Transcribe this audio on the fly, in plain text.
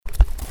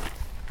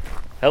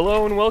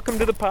Hello and welcome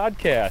to the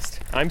podcast.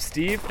 I'm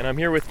Steve and I'm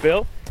here with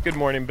Bill. Good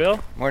morning,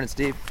 Bill. Morning,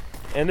 Steve.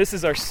 And this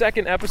is our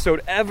second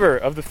episode ever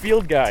of the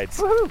Field Guides.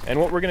 Woohoo! And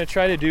what we're going to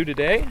try to do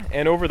today,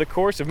 and over the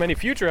course of many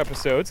future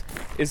episodes,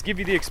 is give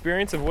you the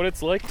experience of what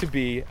it's like to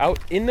be out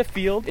in the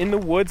field, in the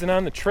woods, and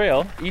on the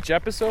trail. Each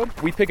episode,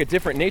 we pick a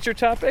different nature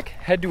topic,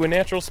 head to a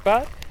natural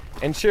spot,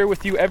 and share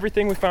with you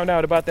everything we found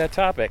out about that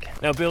topic.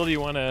 Now, Bill, do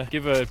you want to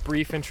give a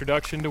brief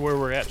introduction to where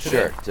we're at today?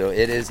 Sure. So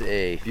it is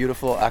a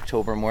beautiful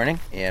October morning,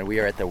 and we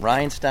are at the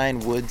Rhinestone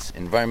Woods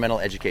Environmental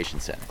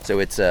Education Center. So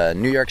it's a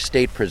New York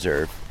State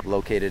preserve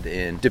located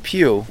in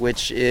Depew,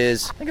 which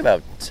is, I think,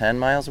 about 10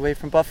 miles away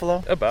from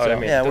Buffalo. About, so, I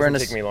mean, yeah, it doesn't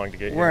take me long to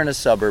get here. We're in a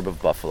suburb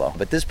of Buffalo.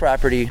 But this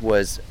property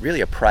was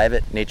really a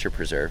private nature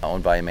preserve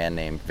owned by a man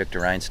named Victor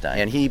Rhinestone.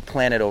 And he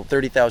planted over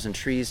 30,000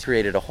 trees,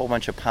 created a whole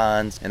bunch of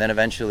ponds, and then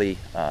eventually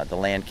the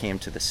land came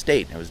to the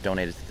state. It was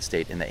donated to the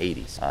state in the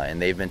 80s.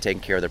 And they've been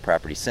taking care of their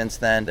property since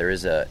then. There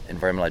is an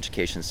environmental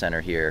education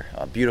center here,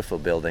 a beautiful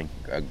building,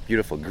 a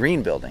beautiful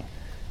green building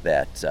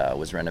that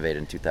was renovated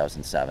in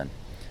 2007.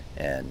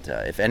 And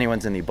if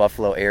anyone's in the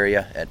Buffalo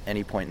area at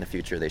any point in the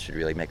future, they should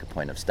really make a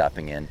point of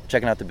stopping in,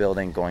 checking out the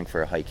building, going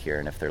for a hike here,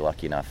 and if they're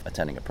lucky enough,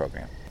 attending a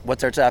program.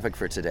 What's our topic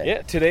for today?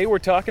 Yeah, today we're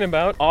talking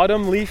about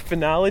autumn leaf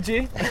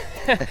phenology,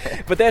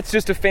 but that's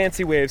just a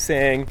fancy way of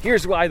saying,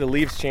 here's why the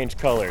leaves change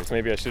colors.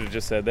 Maybe I should have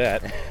just said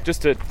that.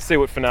 Just to say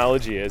what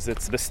phenology is,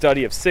 it's the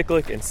study of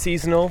cyclic and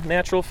seasonal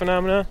natural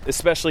phenomena,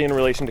 especially in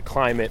relation to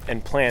climate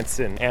and plants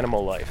and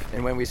animal life.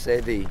 And when we say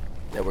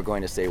that we're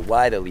going to say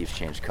why the leaves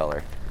change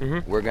color,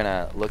 we're going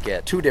to look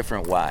at two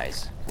different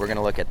whys. We're going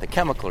to look at the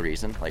chemical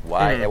reason, like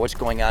why, what's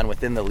going on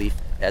within the leaf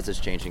as it's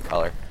changing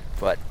color.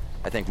 But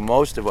I think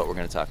most of what we're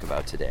going to talk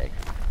about today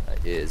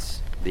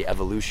is the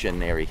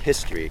evolutionary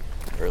history,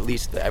 or at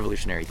least the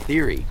evolutionary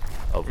theory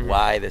of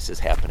why this is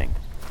happening.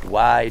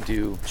 Why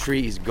do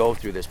trees go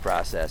through this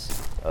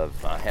process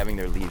of having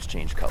their leaves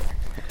change color?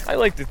 I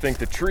like to think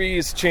the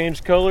trees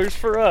change colors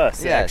for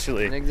us,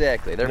 actually.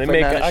 Exactly. They're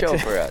putting on a show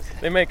for us.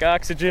 They make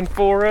oxygen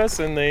for us,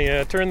 and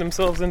they turn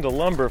themselves into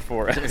lumber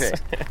for us.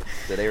 Right.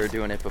 So they were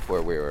doing it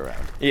before we were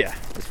around. Yeah.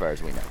 As far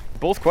as we know.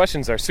 Both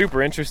questions are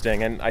super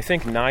interesting, and I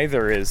think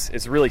neither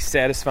is really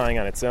satisfying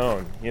on its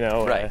own. You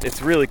know, right.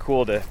 It's really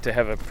cool to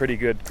have a pretty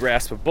good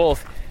grasp of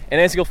both. And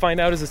as you'll find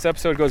out as this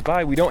episode goes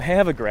by, we don't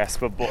have a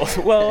grasp of both.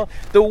 Well,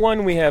 the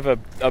one we have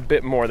a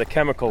bit more, the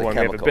chemical one,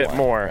 we have a bit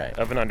more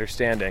of an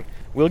understanding.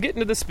 We'll get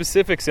into the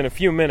specifics in a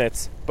few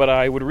minutes, but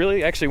I would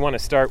really actually want to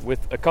start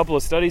with a couple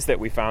of studies that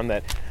we found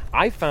that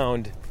I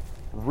found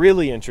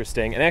really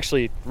interesting and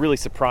actually really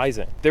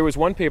surprising. There was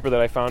one paper that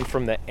I found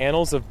from the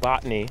Annals of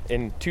Botany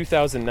in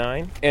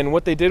 2009, and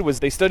what they did was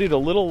they studied a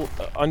little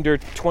under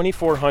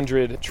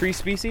 2,400 tree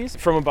species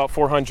from about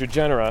 400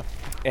 genera,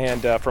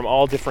 and from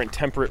all different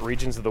temperate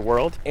regions of the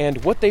world.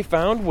 And what they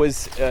found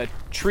was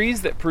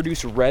trees that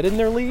produce red in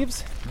their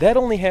leaves, that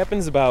only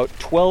happens about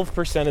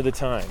 12% of the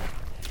time.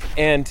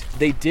 And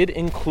they did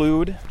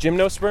include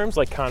gymnosperms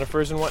like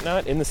conifers and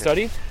whatnot in the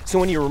study. So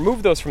when you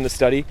remove those from the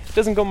study, it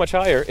doesn't go much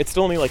higher. It's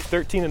still only like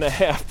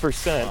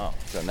 13.5%. Oh,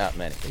 so not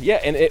many. Yeah,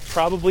 and it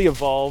probably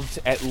evolved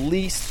at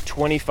least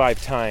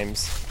 25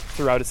 times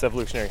throughout its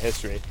evolutionary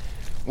history,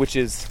 which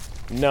is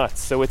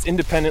nuts. So it's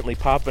independently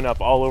popping up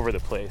all over the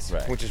place,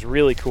 which is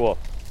really cool.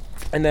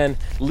 And then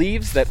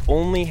leaves that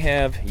only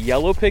have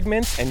yellow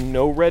pigments and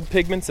no red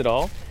pigments at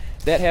all,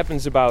 that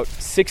happens about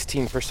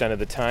 16% of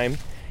the time.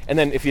 And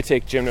then if you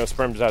take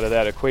gymnosperms out of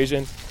that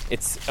equation,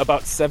 it's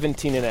about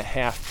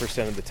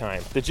 17.5% of the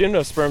time. The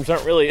gymnosperms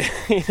aren't really,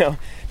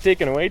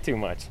 taking away too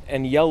much.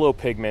 And yellow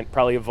pigment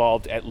probably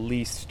evolved at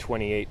least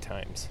 28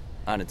 times.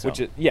 On its own.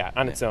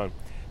 Its own.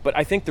 But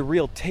I think the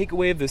real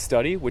takeaway of this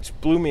study, which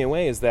blew me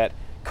away, is that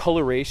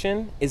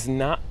coloration is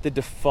not the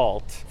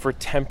default for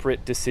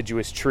temperate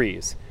deciduous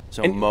trees.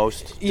 So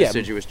most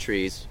deciduous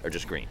trees are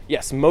just green.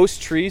 Yes,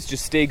 most trees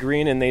just stay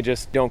green and they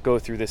just don't go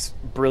through this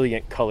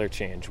brilliant color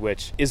change,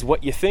 which is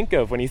what you think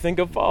of when you think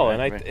of fall.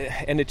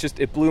 And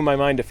it blew my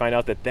mind to find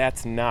out that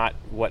that's not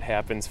what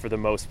happens for the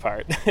most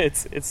part.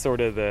 It's sort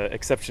of the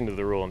exception to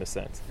the rule in a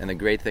sense. And the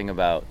great thing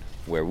about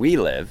where we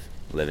live,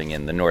 living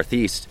in the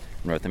Northeast,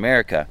 North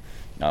America,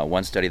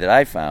 one study that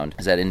I found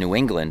is that in New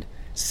England,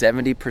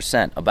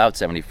 about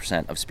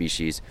 70% of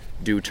species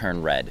do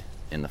turn red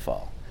in the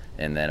fall.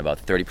 And then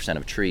about 30%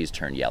 of trees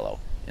turn yellow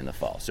in the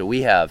fall. So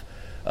we have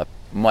a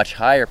much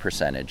higher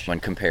percentage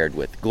when compared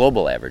with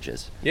global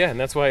averages. Yeah, and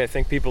that's why I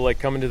think people like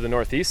coming to the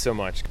Northeast so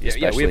much.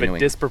 Yeah, we have a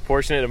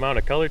disproportionate amount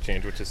of color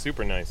change, which is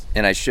super nice.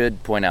 And I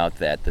should point out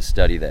that the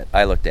study that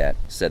I looked at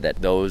said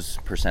that those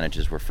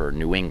percentages were for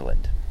New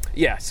England.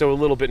 Yeah, so a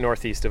little bit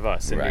northeast of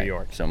us in New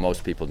York. So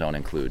most people don't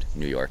include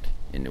New York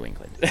in New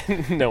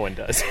England. No one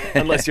does,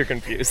 unless you're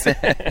confused.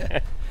 Yeah,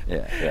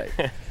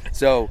 right.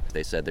 So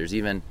they said there's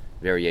even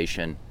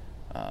variation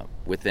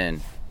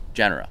within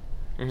genera.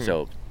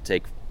 So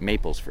take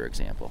maples, for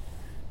example.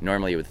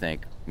 Normally you would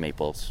think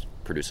maples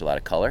produce a lot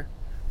of color,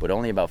 but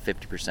only about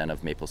 50%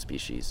 of maple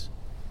species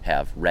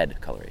have red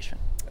coloration.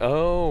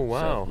 Oh,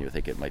 wow. So you would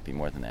think it might be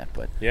more than that,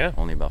 but yeah,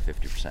 only about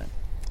 50%.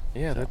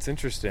 Yeah, that's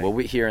interesting. Well,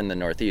 here in the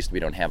Northeast, we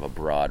don't have a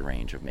broad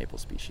range of maple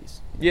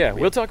species.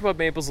 We'll talk about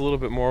maples a little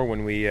bit more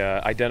when we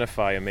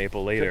identify a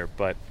maple later.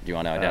 But do you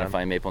want to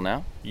identify a maple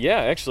now? Yeah,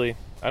 actually,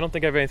 I don't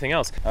think I have anything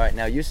else. All right,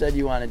 now you said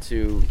you wanted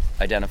to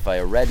identify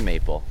a red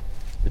maple.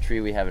 The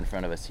tree we have in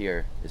front of us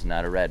here is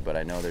not a red, but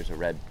I know there's a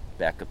red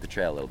back up the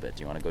trail a little bit.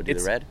 Do you want to go do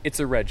the red? It's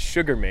a red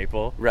sugar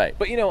maple. Right.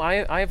 But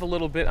I have a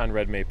little bit on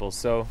red maples,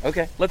 so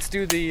okay. Let's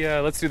do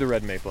the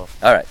red maple.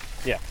 All right.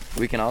 Yeah.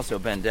 We can also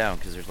bend down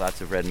because there's lots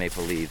of red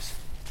maple leaves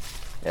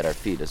at our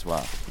feet as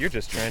well. You're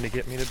just trying to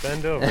get me to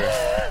bend over.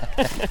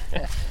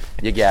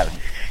 You got me.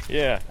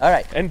 Yeah. All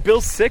right. And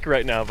Bill's sick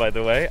right now, by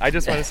the way. I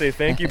just want to say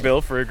thank you,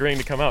 Bill, for agreeing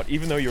to come out,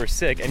 even though you were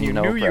sick, and you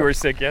knew you were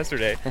sick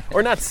yesterday.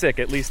 Or not sick,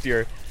 at least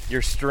you're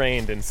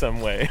strained in some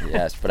way.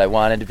 Yes, but I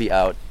wanted to be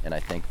out, and I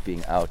think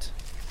being out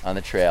on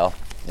the trail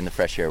in the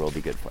fresh air will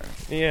be good for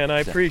me. Yeah, and I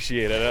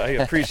appreciate it.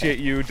 I appreciate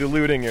you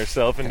deluding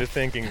yourself into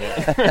thinking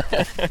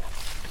that.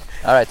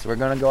 All right, so we're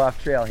going to go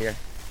off trail here.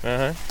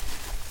 Uh-huh.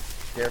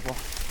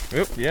 Careful.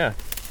 Oop, yeah.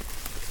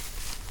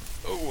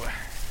 Oh.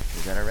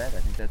 Is that a red? I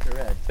think that's a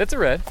red. That's a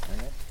red.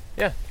 Okay.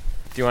 Yeah.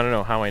 Do you want to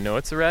know how I know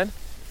it's a red?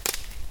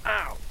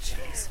 Ow,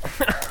 jeez.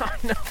 Oh,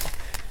 no.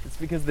 It's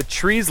because the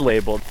tree's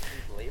labeled.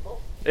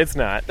 Labeled? It's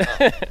not.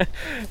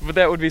 But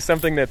that would be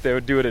something that they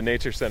would do at a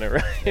nature center,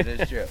 right? It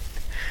is true.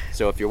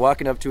 So if you're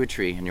walking up to a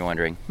tree and you're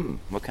wondering,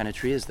 what kind of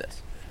tree is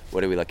this?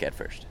 What do we look at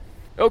first?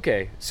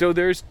 Okay, so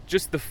there's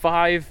just the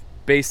 5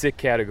 basic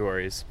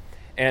categories.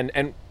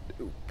 And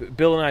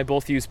Bill and I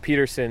both use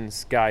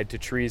Peterson's Guide to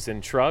Trees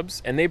and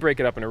Shrubs, and they break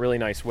it up in a really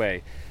nice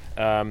way.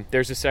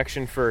 There's a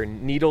section for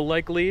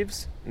needle-like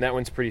leaves, and that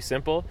one's pretty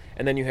simple.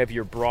 And then you have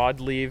your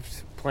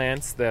broad-leaved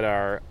plants that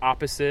are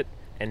opposite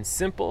and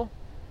simple.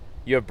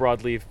 You have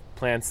broad-leaved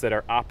plants that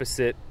are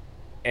opposite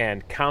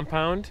and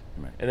compound.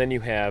 Right. And then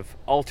you have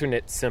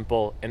alternate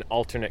simple and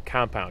alternate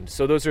compound.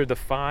 So those are the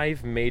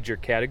 5 major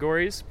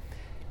categories.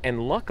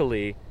 And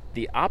luckily,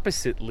 the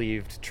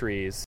opposite-leaved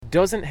trees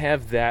doesn't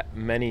have that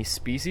many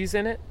species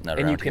in it. Not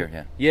and around you can,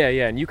 here, yeah.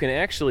 Yeah, and you can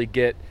actually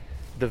get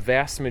the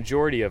vast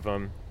majority of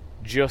them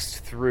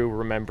just through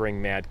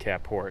remembering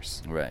madcap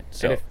horse. Right.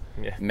 So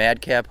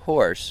madcap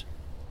horse,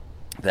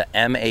 the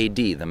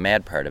MAD, the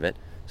mad part of it,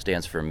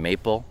 stands for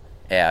maple,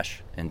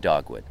 ash, and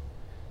dogwood.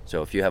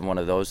 So if you have one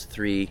of those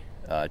 3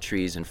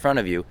 trees in front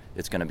of you,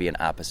 it's going to be an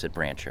opposite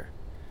brancher.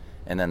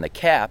 And then the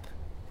cap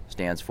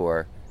stands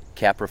for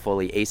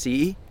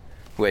Caprifoliaceae,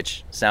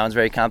 which sounds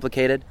very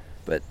complicated,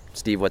 but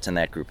Steve, what's in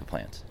that group of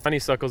plants?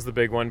 Honeysuckle's the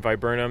big one,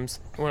 viburnums.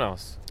 What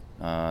else?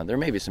 There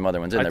may be some other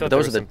ones in there, but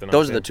those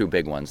are the 2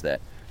 big ones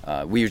that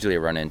we usually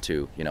run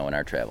into, in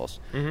our travels.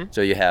 Mm-hmm.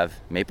 So you have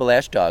maple,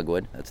 ash,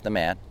 dogwood, that's the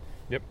mat.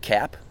 Yep.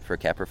 Cap for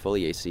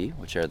Caprifoliaceae,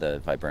 which are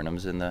the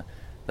viburnums and the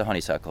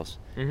honeysuckles.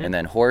 Mm-hmm. And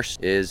then horse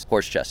is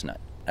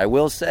horse-chestnut. I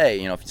will say,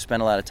 if you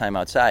spend a lot of time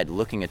outside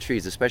looking at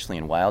trees, especially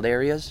in wild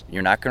areas,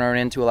 you're not going to run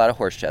into a lot of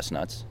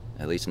horse-chestnuts.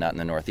 At least not in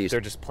the Northeast. They're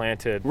just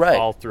planted right.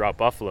 all throughout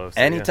Buffalo. So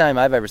Anytime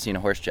I've ever seen a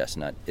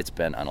horse-chestnut, it's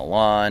been on a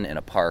lawn, in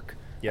a park,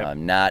 yep.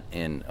 Not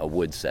in a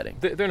wood setting.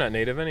 They're not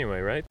native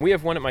anyway, right? We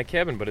have one at my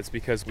cabin, but it's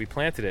because we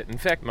planted it. In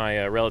fact,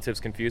 my relatives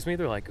confuse me.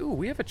 They're like, ooh,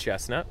 we have a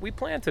chestnut. We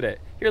planted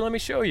it. Here, let me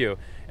show you.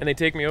 And they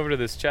take me over to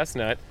this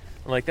chestnut.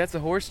 I'm like, that's a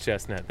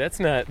horse-chestnut. That's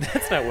not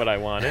what I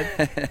wanted.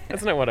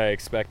 That's not what I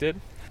expected.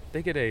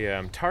 They get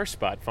a tar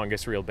spot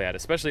fungus real bad,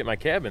 especially at my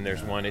cabin.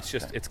 There's one. It's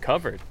it's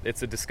covered.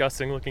 It's a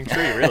disgusting looking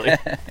tree, really.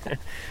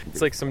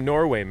 It's like some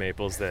Norway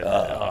maples that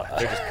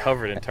they're just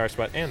covered in tar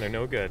spot, and they're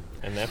no good.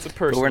 And that's a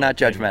personal. But we're not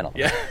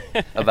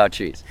judgmental about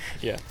trees.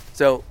 Yeah.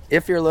 So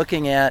if you're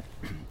looking at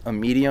a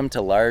medium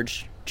to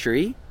large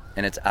tree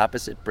and it's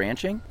opposite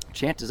branching,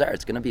 chances are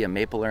it's going to be a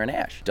maple or an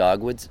ash.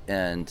 Dogwoods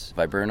and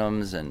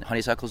viburnums and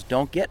honeysuckles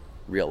don't get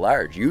real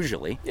large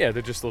usually. Yeah,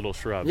 they're just little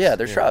shrubs. Yeah,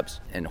 they're shrubs.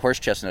 And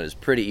horse-chestnut is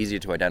pretty easy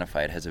to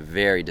identify. It has a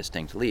very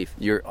distinct leaf.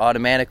 You're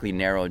automatically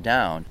narrowed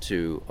down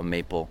to a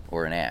maple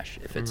or an ash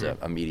if it's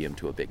a medium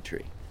to a big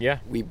tree. Yeah.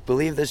 We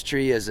believe this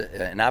tree is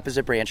an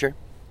opposite brancher.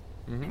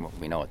 Mm-hmm. Well,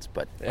 we know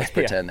but let's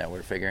pretend that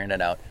we're figuring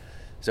it out.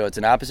 So it's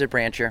an opposite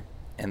brancher,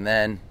 and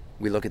then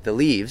we look at the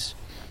leaves,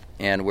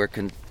 and we're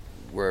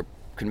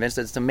convinced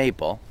that it's a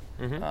maple.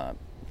 Mm-hmm.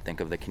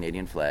 Think of the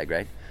Canadian flag,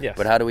 right? Yes.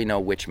 But how do we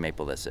know which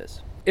maple this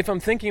is? If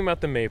I'm thinking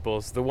about the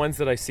maples, the ones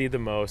that I see the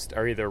most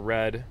are either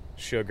red,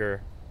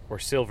 sugar, or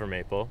silver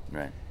maple.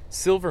 Right.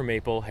 Silver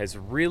maple has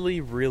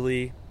really,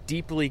 really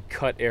deeply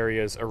cut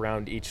areas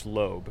around each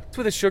lobe.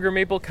 With a sugar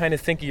maple, kind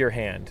of think of your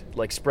hand,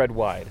 like spread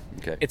wide.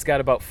 Okay. It's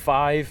got about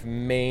 5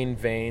 main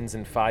veins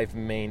and 5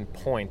 main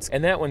points.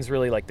 And that one's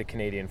really like the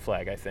Canadian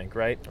flag, I think,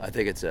 right? I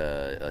think it's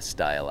a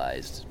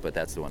stylized, but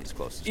that's the one that's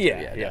closest to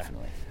Yeah, it. Yeah,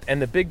 definitely. And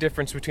the big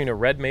difference between a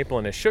red maple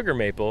and a sugar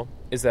maple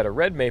is that a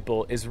red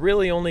maple is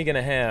really only going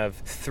to have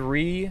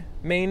 3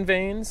 main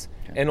veins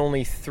and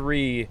only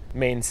 3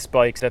 main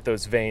spikes that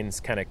those veins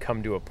kind of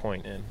come to a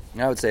point in.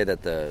 I would say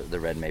that the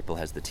red maple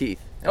has the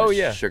teeth.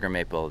 And sugar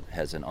maple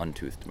has an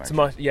untoothed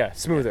margin.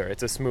 Smoother.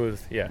 It's a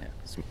smooth,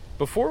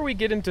 Before we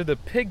get into the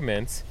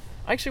pigments,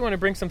 I actually want to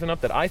bring something up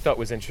that I thought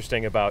was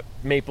interesting about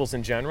maples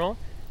in general.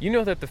 You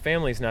know that the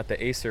family's not the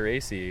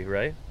Aceraceae,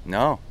 right?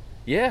 No.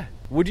 Yeah.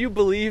 Would you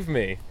believe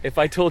me if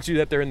I told you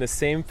that they're in the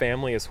same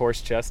family as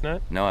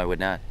Horse-chestnut? No, I would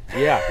not.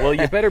 Yeah, well,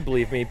 you better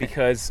believe me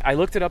because I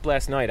looked it up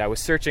last night. I was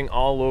searching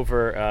all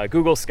over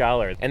Google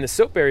Scholar, and the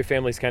soapberry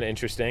family's kind of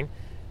interesting.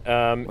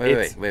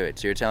 Wait.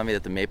 So you're telling me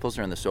that the maples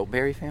are in the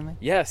soapberry family?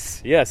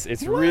 Yes.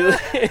 It's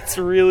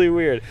really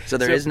weird. So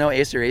there is no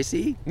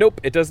Aceraceae? Nope,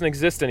 it doesn't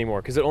exist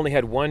anymore because it only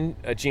had one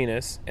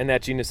genus, and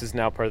that genus is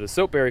now part of the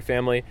soapberry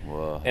family.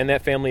 Whoa. And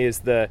that family is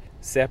the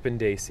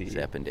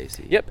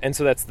Sapindaceae. Yep, and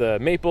so that's the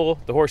maple,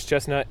 the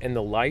horse-chestnut, and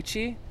the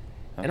lychee.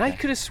 Okay. And I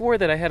could have swore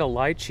that I had a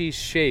lychee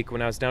shake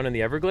when I was down in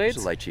the Everglades.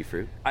 It's a lychee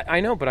fruit.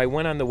 I know, but I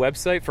went on the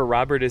website for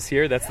Robert Is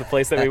Here. That's the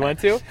place that we went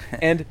to.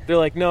 And they're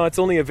like, no, it's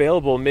only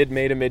available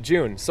mid-May to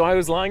mid-June. So I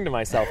was lying to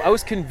myself. I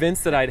was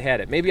convinced that I'd had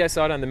it. Maybe I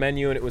saw it on the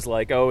menu and it was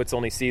like, oh, it's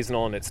only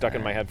seasonal, and it stuck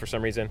in my head for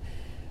some reason.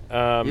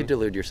 You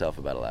delude yourself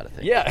about a lot of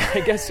things. Yeah, I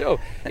guess so.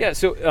 Yeah,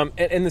 so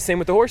and the same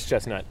with the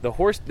horse-chestnut. The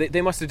horse,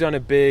 they must have done a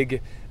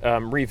big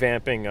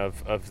revamping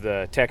of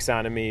the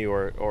taxonomy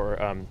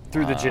or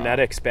through the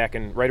genetics back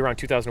in right around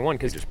 2001.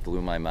 It just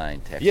blew my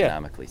mind,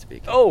 taxonomically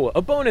speaking. Oh,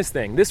 a bonus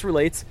thing. This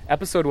relates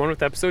episode 1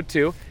 with episode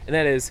 2, and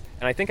that is,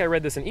 and I think I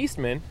read this in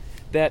Eastman,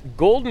 that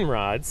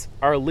goldenrods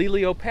are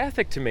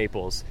alleliopathic to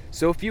maples.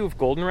 So if you have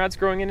goldenrods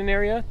growing in an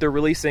area, they're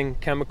releasing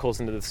chemicals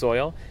into the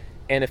soil,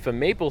 and if a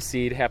maple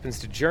seed happens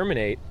to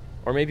germinate,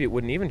 or maybe it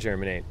wouldn't even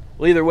germinate.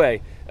 Well, either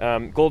way,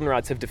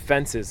 goldenrods have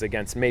defenses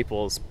against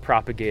maples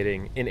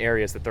propagating in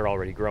areas that they're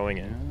already growing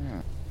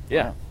in.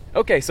 Yeah. Wow.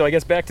 Okay, so I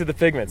guess back to the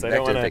pigments.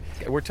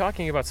 We're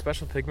talking about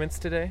special pigments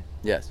today?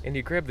 Yes. And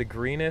you grabbed the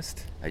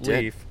greenest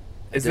leaf.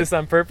 Did. Is this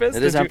on purpose?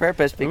 It is on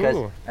purpose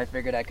because I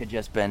figured I could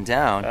just bend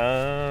down.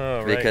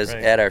 Oh, right. Because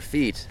at our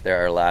feet,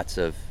 there are lots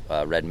of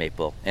red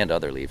maple and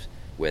other leaves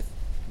with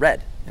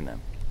red in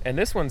them. And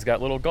this one's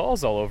got little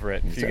galls all over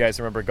it. If you guys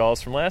remember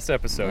galls from last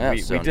episode,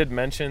 we did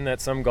mention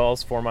that some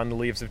galls form on the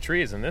leaves of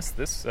trees, and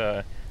this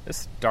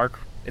dark,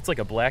 it's like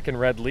a black and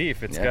red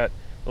leaf. It's got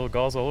little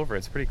galls all over it.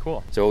 It's pretty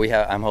cool. So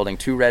I'm holding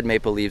 2 red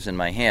maple leaves in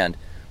my hand.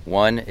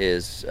 One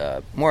is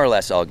more or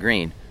less all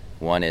green.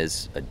 One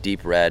is a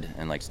deep red,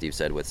 and like Steve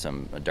said, with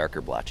some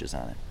darker blotches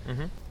on it.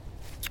 Mm-hmm.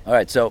 All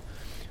right, so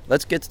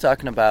let's get to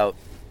talking about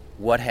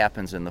what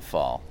happens in the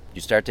fall.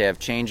 You start to have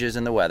changes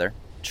in the weather.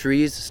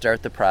 Trees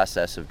start the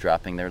process of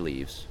dropping their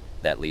leaves.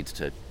 That leads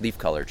to leaf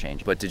color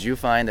change. But did you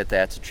find that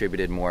that's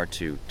attributed more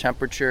to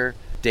temperature,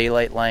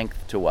 daylight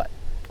length, to what?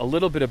 A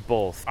little bit of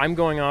both. I'm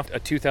going off a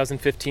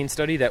 2015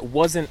 study that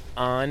wasn't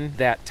on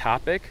that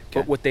topic,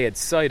 but what they had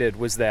cited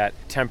was that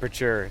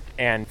temperature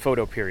and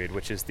photo period,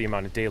 which is the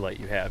amount of daylight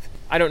you have.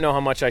 I don't know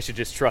how much I should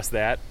just trust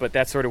that, but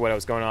that's sort of what I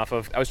was going off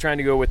of. I was trying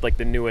to go with like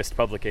the newest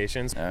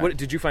publications. Right.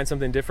 Did you find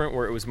something different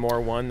where it was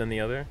more one than the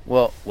other?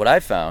 Well, what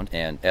I found,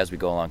 and as we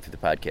go along through the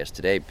podcast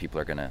today, people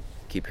are going to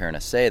keep hearing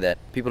us say that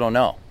people don't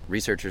know.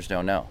 Researchers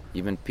don't know.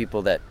 Even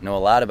people that know a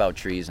lot about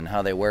trees and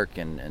how they work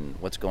and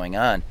what's going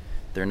on,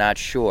 they're not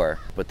sure.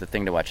 But the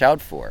thing to watch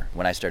out for,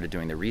 when I started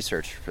doing the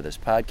research for this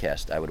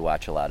podcast, I would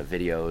watch a lot of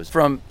videos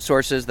from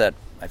sources that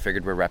I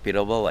figured were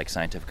reputable, like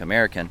Scientific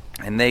American,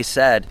 and they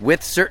said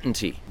with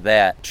certainty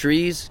that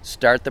trees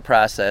start the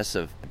process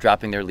of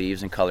dropping their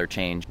leaves and color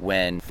change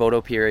when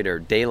photoperiod or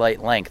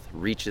daylight length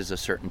reaches a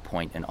certain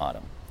point in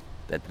autumn.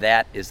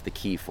 That is the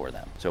key for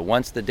them. So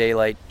once the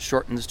daylight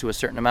shortens to a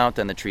certain amount,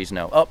 then the trees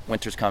know, oh,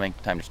 winter's coming,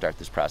 time to start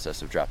this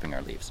process of dropping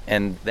our leaves.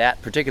 And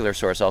that particular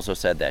source also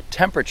said that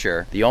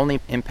temperature, the only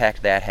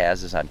impact that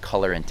has is on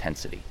color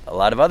intensity. A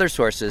lot of other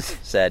sources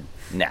said,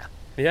 nah.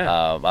 Yeah.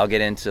 I'll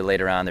get into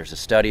later on, there's a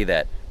study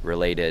that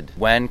related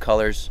when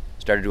colors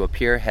started to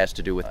appear has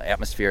to do with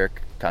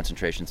atmospheric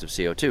concentrations of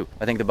CO2.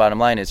 I think the bottom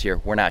line is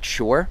here, we're not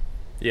sure.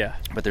 Yeah.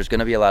 But there's going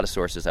to be a lot of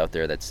sources out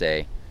there that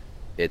say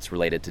it's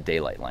related to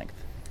daylight length.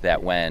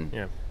 That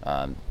when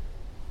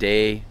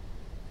the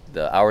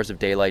hours of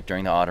daylight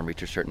during the autumn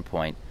reach a certain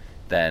point,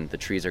 then the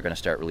trees are going to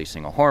start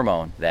releasing a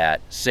hormone that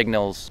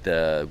signals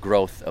the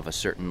growth of a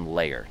certain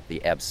layer,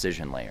 the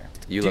abscission layer.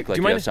 You look like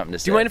you have something to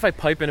say. Do you mind if I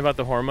pipe in about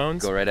the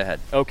hormones? Go right ahead.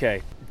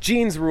 Okay.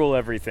 Genes rule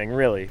everything,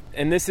 really.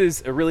 And this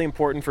is really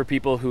important for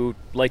people who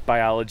like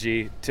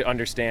biology to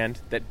understand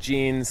that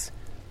genes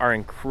are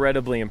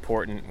incredibly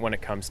important when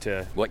it comes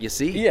to what you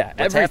see. Yeah,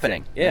 what's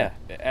happening. Yeah,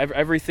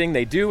 everything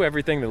they do,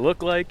 everything they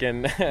look like,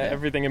 and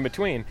everything in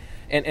between.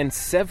 And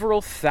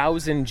several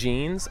thousand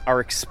genes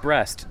are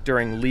expressed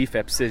during leaf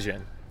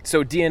abscission.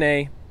 So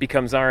DNA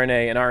becomes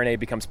RNA, and RNA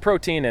becomes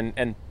protein,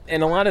 and a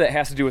lot of that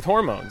has to do with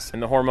hormones.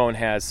 And the hormone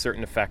has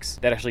certain effects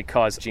that actually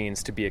cause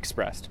genes to be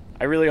expressed.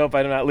 I really hope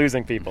I'm not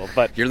losing people,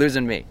 but you're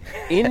losing me.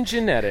 In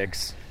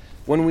genetics,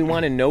 when we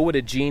want to know what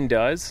a gene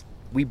does,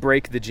 we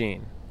break the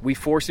gene. We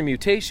force a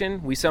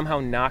mutation, we somehow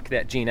knock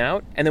that gene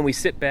out, and then we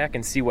sit back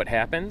and see what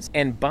happens.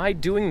 And by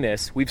doing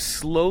this, we've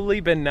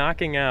slowly been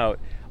knocking out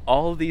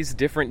all these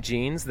different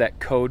genes that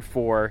code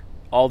for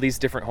all these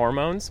different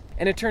hormones.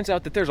 And it turns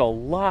out that there's a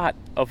lot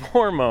of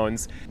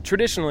hormones.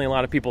 Traditionally, a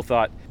lot of people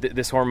thought that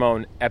this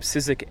hormone,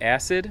 abscisic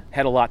acid,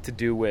 had a lot to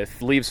do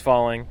with leaves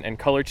falling and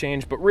color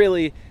change, but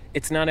really,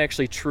 It's not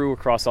actually true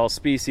across all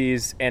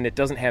species, and it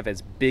doesn't have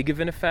as big of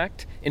an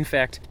effect. In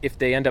fact, if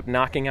they end up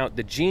knocking out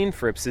the gene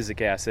for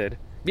abscisic acid,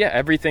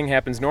 everything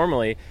happens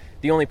normally.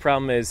 The only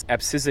problem is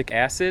abscisic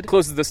acid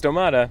closes the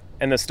stomata,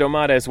 and the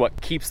stomata is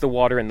what keeps the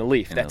water in the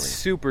leaf. That's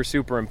super,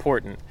 super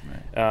important.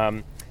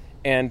 Right.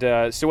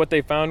 So what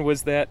they found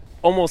was that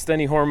almost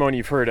any hormone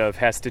you've heard of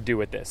has to do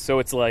with this. So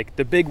it's like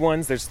the big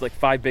ones, there's like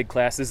 5 big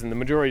classes, and the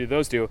majority of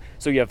those do.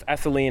 So you have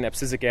ethylene,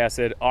 abscisic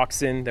acid,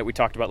 auxin that we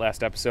talked about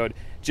last episode,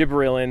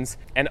 gibberellins,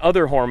 and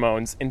other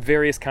hormones in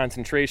various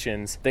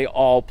concentrations. They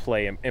all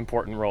play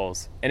important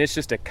roles. And it's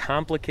just a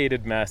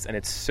complicated mess, and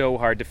it's so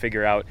hard to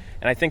figure out.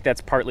 And I think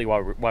that's partly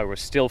why we're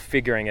still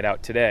figuring it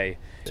out today.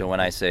 So when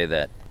I say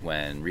that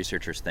when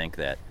researchers think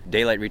that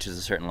daylight reaches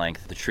a certain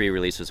length, the tree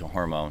releases a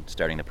hormone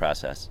starting the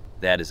process,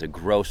 that is a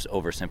gross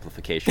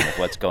oversimplification of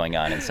what's going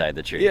on inside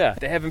the tree. Yeah,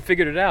 they haven't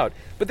figured it out.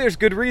 But there's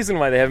good reason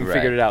why they haven't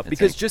figured it out.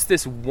 Because just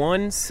this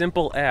one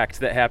simple act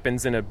that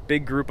happens in a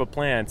big group of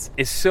plants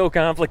is so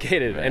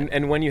complicated. Right.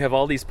 And when you have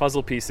all these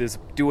puzzle pieces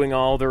doing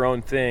all their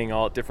own thing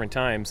all at different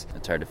times,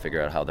 it's hard to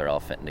figure out how they're all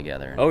fitting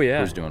together. Oh, yeah.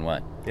 Who's doing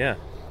what. Yeah.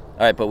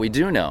 All right, but we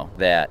do know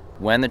that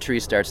when the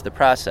tree starts the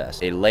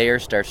process, a layer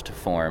starts to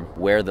form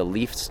where the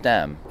leaf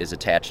stem is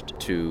attached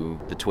to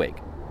the twig.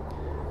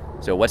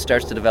 So what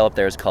starts to develop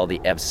there is called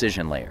the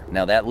abscission layer.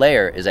 Now that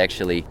layer is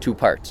actually 2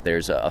 parts.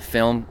 There's a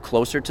film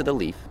closer to the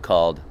leaf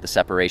called the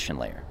separation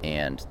layer,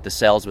 and the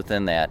cells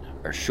within that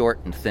are short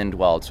and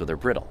thin-walled, so they're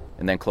brittle.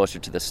 And then closer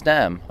to the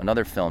stem,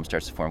 another film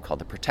starts to form called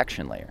the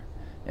protection layer.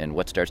 And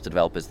what starts to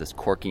develop is this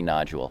corky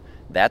nodule.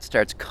 That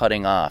starts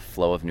cutting off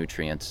flow of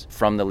nutrients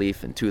from the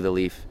leaf and to the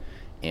leaf,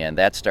 and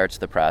that starts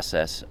the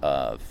process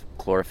of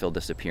chlorophyll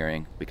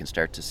disappearing. We can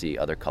start to see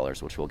other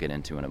colors, which we'll get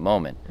into in a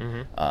moment.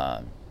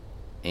 Mm-hmm.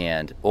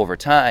 And over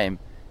time,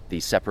 the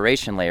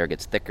separation layer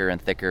gets thicker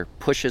and thicker,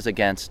 pushes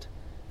against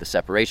the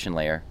separation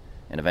layer,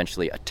 and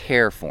eventually a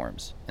tear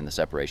forms in the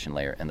separation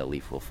layer, and the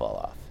leaf will fall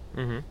off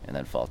and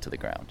then fall to the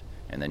ground.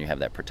 And then you have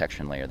that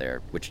protection layer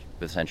there, which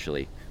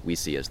essentially we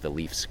see as the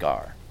leaf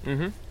scar.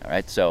 Mm-hmm. All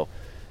right, so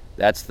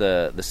that's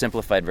the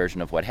simplified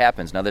version of what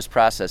happens. Now, this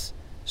process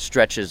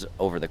stretches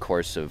over the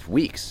course of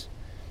weeks.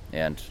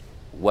 And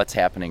what's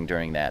happening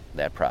during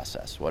that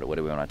process? What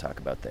do we want to talk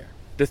about there?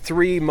 The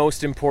 3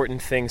 most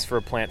important things for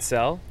a plant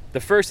cell. The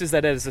first is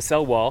that it is a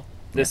cell wall.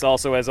 This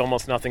also has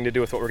almost nothing to do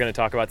with what we're going to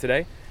talk about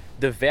today.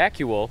 The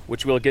vacuole,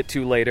 which we'll get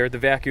to later, the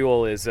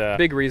vacuole is a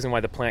big reason why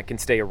the plant can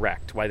stay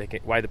erect, why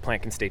the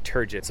plant can stay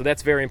turgid. So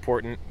that's very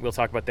important. We'll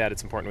talk about that.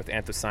 It's important with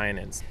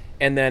anthocyanins.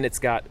 And then it's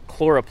got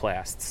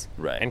chloroplasts.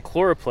 Right. And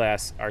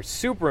chloroplasts are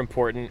super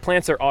important.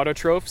 Plants are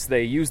autotrophs.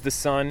 They use the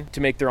sun to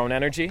make their own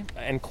energy.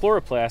 And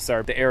chloroplasts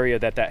are the area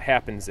that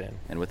happens in.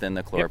 And within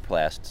the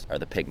chloroplasts are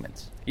the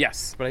pigments.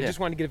 Yes, but I just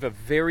wanted to give a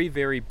very,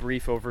 very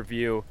brief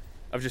overview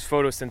of just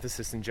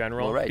photosynthesis in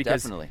general. Well, right,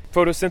 because definitely.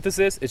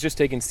 Photosynthesis is just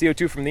taking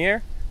CO2 from the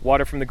air,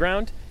 water from the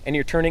ground, and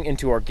you're turning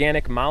into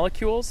organic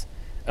molecules,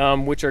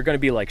 which are going to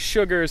be like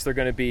sugars. They're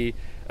going to be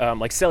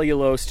like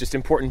cellulose, just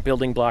important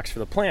building blocks for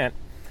the plant.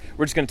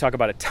 We're just going to talk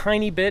about a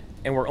tiny bit,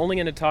 and we're only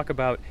going to talk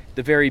about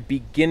the very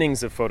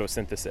beginnings of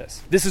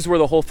photosynthesis. This is where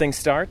the whole thing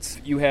starts.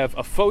 You have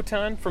a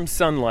photon from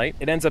sunlight.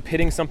 It ends up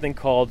hitting something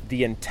called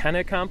the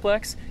antenna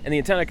complex, and the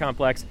antenna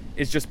complex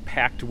is just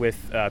packed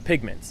with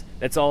pigments.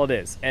 That's all it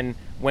is. And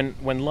when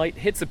light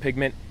hits a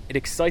pigment, it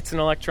excites an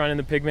electron in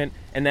the pigment,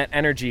 and that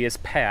energy is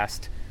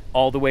passed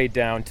all the way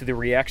down to the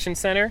reaction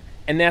center,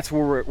 and that's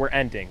where we're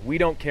ending. We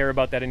don't care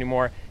about that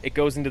anymore. It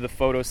goes into the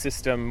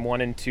photosystem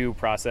 1 and 2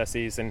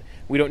 processes, and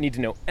we don't need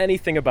to know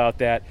anything about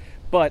that.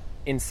 But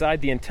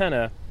inside the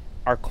antenna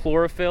are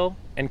chlorophyll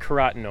and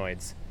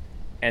carotenoids,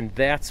 and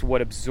that's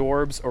what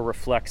absorbs or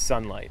reflects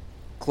sunlight.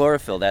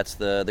 Chlorophyll, that's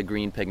the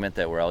green pigment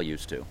that we're all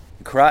used to.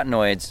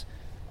 Carotenoids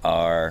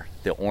are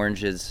the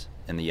oranges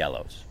and the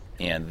yellows,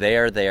 and they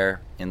are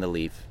there in the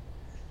leaf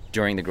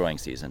during the growing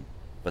season,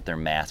 but they're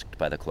masked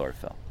by the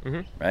chlorophyll,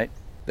 right?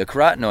 The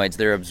carotenoids,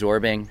 they're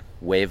absorbing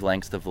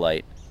wavelengths of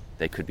light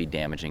that could be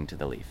damaging to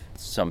the leaf.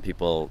 Some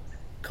people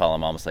call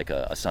them almost like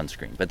a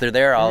sunscreen, but they're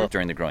there all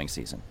during the growing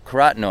season.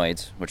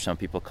 Carotenoids, which some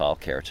people call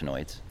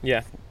carotenoids.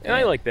 Yeah, and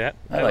I like that.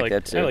 I like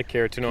that too. I like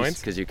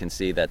carotenoids. Because you can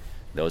see that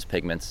those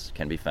pigments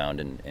can be found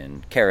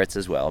in carrots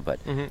as well. But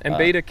and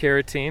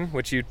beta-carotene,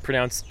 which you'd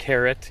pronounce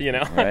carrot, you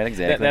know. Right,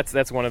 exactly.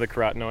 That's one of the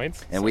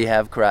carotenoids. And we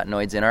have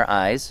carotenoids in our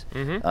eyes.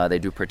 They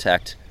do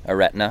protect our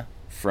retina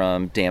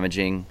from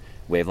damaging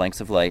wavelengths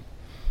of light.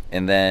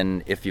 And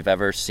then if you've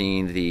ever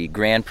seen the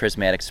Grand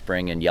Prismatic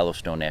Spring in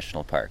Yellowstone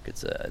National Park,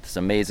 it's this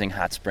amazing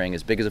hot spring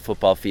as big as a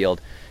football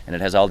field, and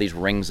it has all these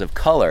rings of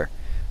color.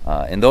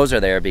 And those are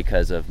there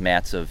because of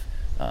mats of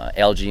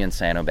algae and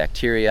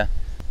cyanobacteria.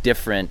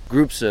 Different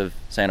groups of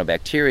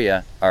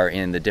cyanobacteria are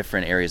in the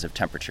different areas of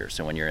temperature.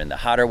 So when you're in the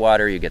hotter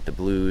water, you get the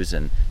blues,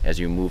 and as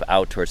you move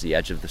out towards the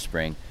edge of the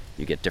spring,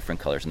 you get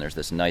different colors. And there's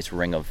this nice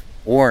ring of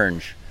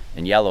orange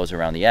and yellows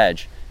around the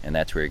edge, and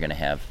that's where you're going to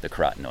have the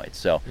carotenoids.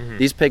 So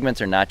these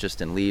pigments are not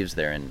just in leaves,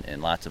 they're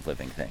in lots of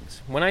living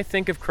things. When I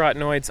think of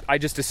carotenoids, I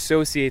just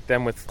associate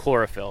them with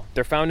chlorophyll.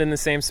 They're found in the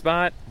same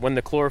spot. When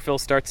the chlorophyll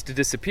starts to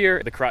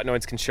disappear, the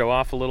carotenoids can show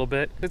off a little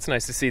bit. It's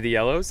nice to see the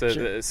yellows,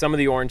 Sure. some of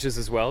the oranges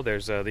as well.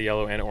 There's the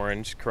yellow and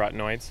orange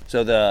carotenoids.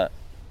 So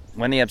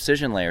when the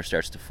abscission layer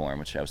starts to form,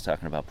 which I was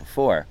talking about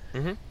before,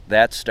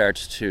 that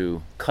starts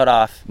to cut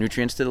off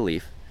nutrients to the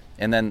leaf,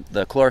 and then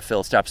the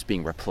chlorophyll stops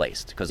being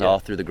replaced, because all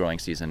through the growing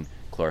season,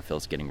 chlorophyll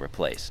is getting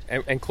replaced.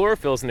 And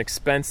chlorophyll is an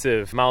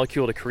expensive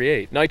molecule to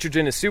create.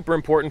 Nitrogen is super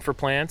important for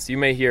plants. You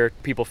may hear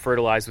people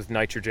fertilize with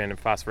nitrogen and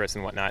phosphorus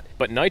and whatnot.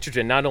 But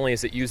nitrogen, not only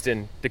is it used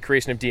in the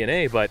creation of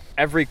DNA, but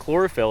every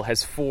chlorophyll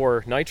has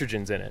 4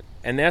 nitrogens in it.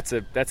 And that's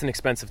an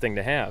expensive thing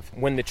to have.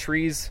 When the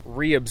trees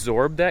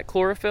reabsorb that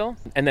chlorophyll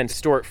and then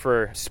store it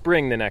for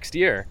spring the next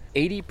year,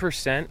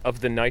 80%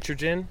 of the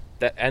nitrogen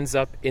that ends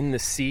up in the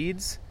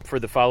seeds for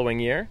the following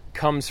year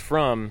comes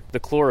from the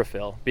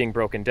chlorophyll being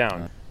broken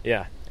down.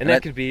 Yeah. And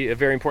that could be a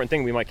very important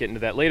thing. We might get into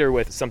that later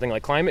with something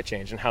like climate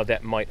change and how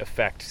that might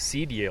affect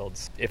seed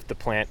yields. If the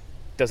plant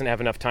doesn't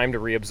have enough time to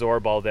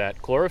reabsorb all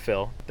that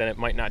chlorophyll, then it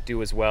might not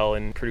do as well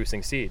in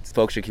producing seeds.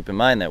 Folks should keep in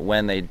mind that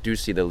when they do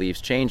see the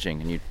leaves changing,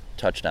 and you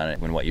touched on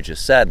it in what you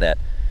just said, that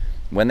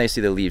when they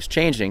see the leaves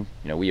changing,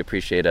 we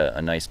appreciate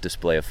a nice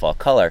display of fall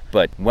color,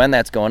 but when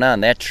that's going on,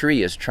 that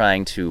tree is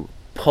trying to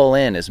pull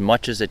in as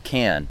much as it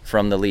can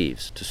from the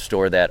leaves to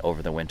store that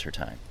over the winter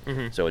time.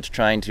 So it's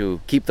trying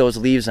to keep those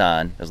leaves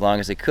on as long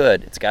as it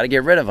could. It's got to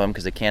get rid of them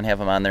because it can't have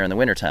them on there in the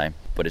winter time,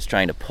 but it's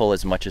trying to pull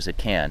as much as it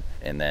can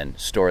and then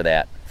store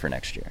that for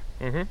next year.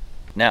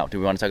 Now, do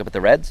we want to talk about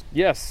the reds?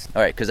 Yes.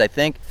 All right, because I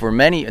think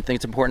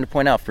it's important to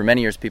point out, for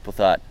many years people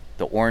thought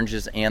the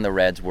oranges and the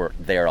reds were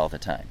there all the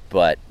time.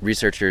 But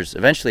researchers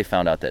eventually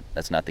found out that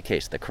that's not the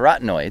case. The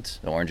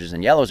carotenoids, the oranges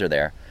and yellows, are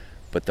there,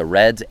 but the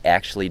reds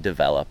actually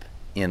develop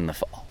in the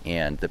fall.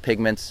 And the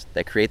pigments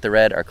that create the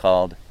red are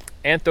called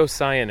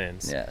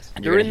anthocyanins. Yes.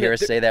 And you're going to hear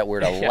us say that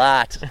word a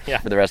lot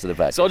for the rest of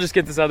the podcast. So I'll just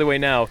get this out of the way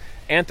now.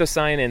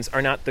 Anthocyanins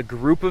are not the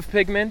group of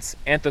pigments.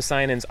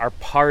 Anthocyanins are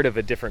part of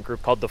a different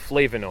group called the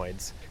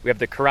flavonoids. We have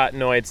the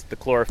carotenoids, the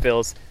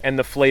chlorophylls, and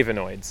the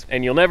flavonoids.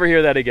 And you'll never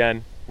hear that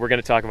again. We're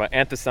going to talk about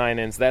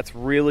anthocyanins. That's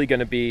really going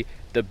to be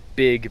the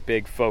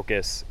big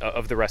focus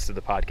of the rest of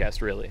the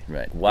podcast, really.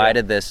 Right. Why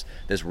did this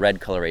red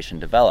coloration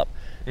develop?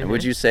 And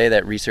would you say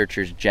that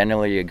researchers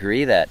generally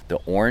agree that the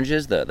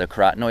oranges, the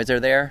carotenoids,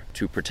 are there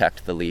to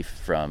protect the leaf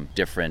from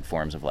different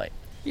forms of light?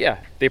 Yeah,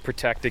 they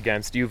protect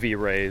against UV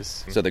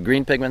rays. So the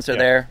green pigments are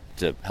there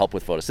to help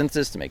with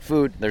photosynthesis, to make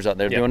food. They're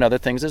doing other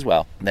things as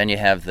well. Then you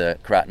have the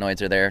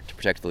carotenoids are there to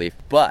protect the leaf.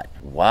 But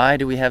why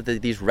do we have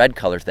these red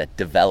colors that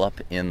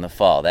develop in the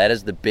fall? That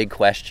is the big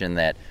question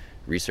that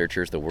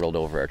researchers the world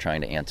over are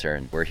trying to answer.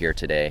 And we're here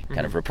today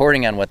kind of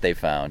reporting on what they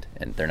found,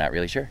 and they're not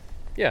really sure.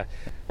 Yeah.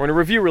 We're going to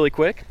review really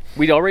quick.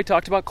 We'd already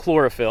talked about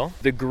chlorophyll,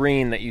 the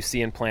green that you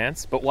see in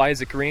plants. But why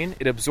is it green?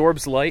 It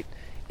absorbs light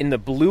in the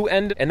blue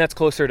end, and that's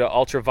closer to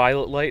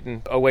ultraviolet light.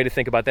 And a way to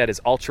think about that is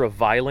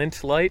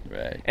ultraviolent light.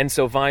 Right. And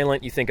so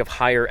violent, you think of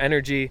higher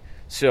energy.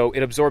 So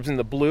it absorbs in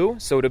the blue,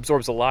 so it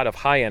absorbs a lot of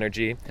high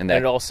energy. And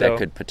that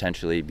could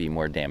potentially be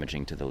more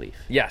damaging to the leaf.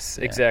 Yes,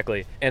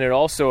 exactly. And it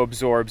also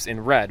absorbs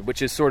in red,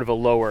 which is sort of a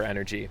lower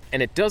energy.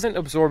 And it doesn't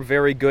absorb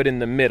very good in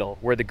the middle,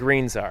 where the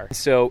greens are.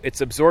 So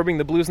it's absorbing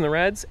the blues and the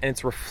reds, and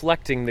it's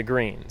reflecting the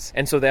greens.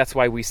 And so that's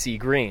why we see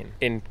green.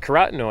 In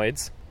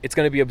carotenoids, it's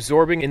going to be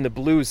absorbing in the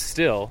blues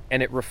still,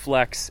 and it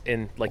reflects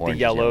in the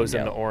yellows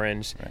and the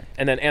orange. Right.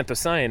 And then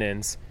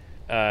anthocyanins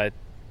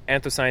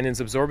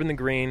absorb in the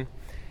green,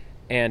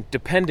 and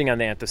depending on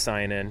the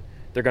anthocyanin,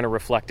 they're going to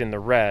reflect in the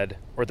red,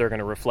 or they're going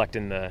to reflect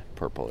in the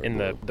purple,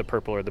 the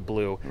purple or the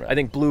blue. Right. I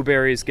think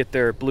blueberries get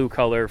their blue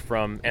color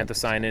from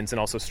anthocyanins, and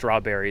also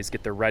strawberries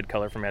get their red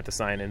color from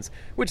anthocyanins,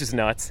 which is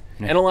nuts.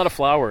 Yeah. And a lot of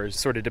flowers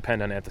sort of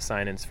depend on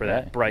anthocyanins for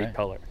that bright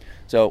color.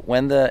 So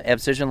when the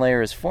abscission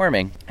layer is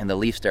forming and the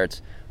leaf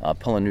starts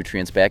pulling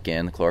nutrients back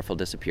in, the chlorophyll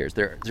disappears.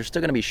 There's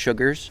still going to be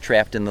sugars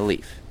trapped in the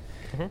leaf.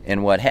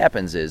 And what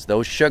happens is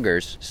those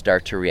sugars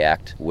start to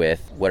react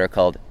with what are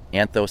called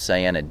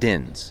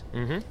anthocyanidins,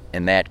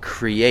 and that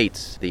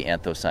creates the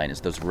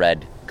anthocyanins, those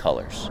red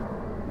colors.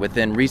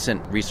 Within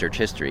recent research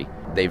history,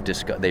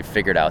 they've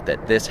figured out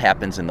that this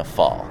happens in the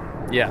fall.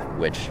 Yeah.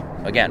 Which,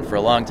 again, for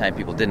a long time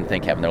people didn't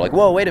think happened. They're like,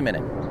 whoa, wait a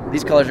minute.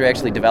 These colors are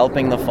actually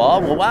developing in the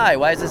fall? Well, why?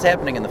 Why is this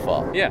happening in the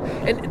fall? Yeah,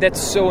 and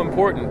that's so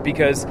important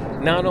because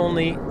not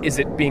only is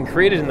it being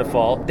created in the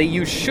fall, they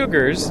use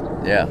sugars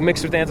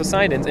mixed with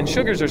anthocyanins, and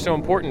sugars are so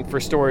important for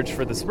storage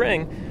for the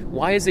spring.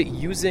 Why is it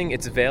using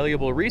its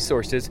valuable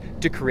resources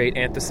to create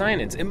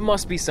anthocyanins? It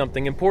must be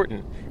something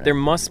important. Right. There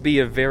must be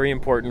a very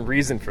important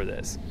reason for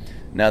this.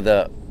 Now,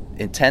 the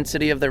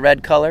intensity of the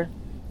red color,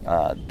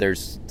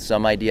 there's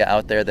some idea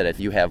out there that if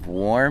you have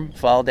warm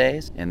fall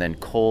days and then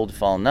cold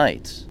fall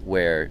nights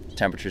where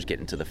temperatures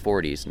get into the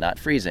 40s, not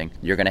freezing,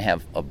 you're going to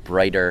have a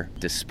brighter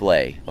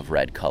display of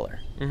red color.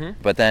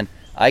 But then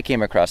I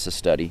came across a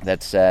study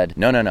that said,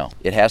 no,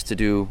 it has to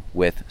do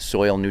with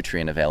soil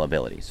nutrient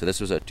availability. So this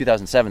was a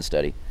 2007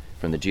 study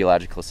from the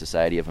Geological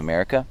Society of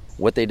America.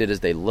 What they did is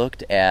they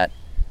looked at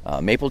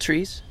maple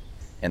trees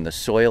and the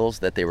soils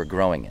that they were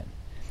growing in.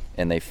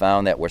 And they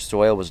found that where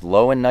soil was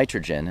low in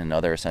nitrogen and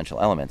other essential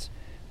elements,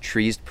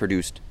 trees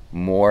produced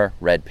more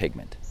red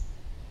pigment.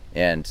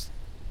 And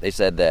they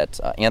said that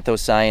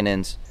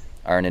anthocyanins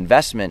are an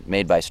investment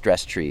made by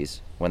stressed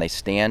trees when they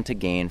stand to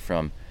gain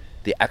from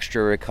the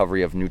extra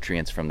recovery of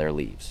nutrients from their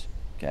leaves.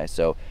 Okay,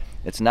 so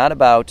it's not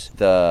about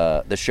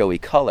the showy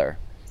color,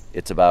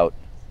 it's about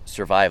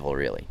survival,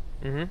 really.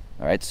 Mm-hmm.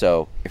 All right,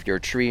 so if you're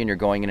a tree and you're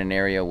going in an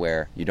area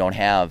where you don't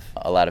have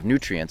a lot of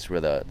nutrients,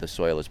 where the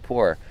soil is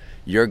poor,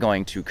 you're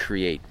going to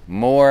create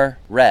more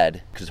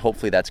red, because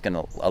hopefully that's going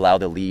to allow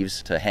the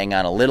leaves to hang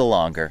on a little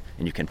longer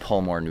and you can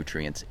pull more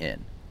nutrients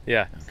in.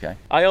 Yeah. Okay.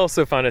 I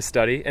also found a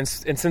study, and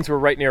since we're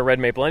right near red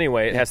maple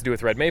anyway, it has to do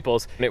with red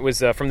maples, and it was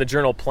from the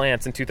journal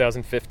Plants in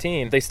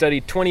 2015. They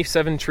studied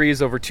 27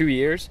 trees over 2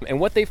 years, and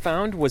what they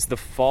found was the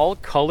fall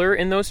color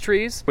in those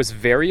trees was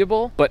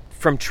variable, but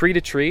from tree to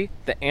tree,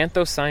 the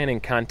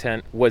anthocyanin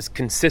content was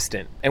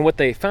consistent. And what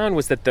they found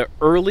was that the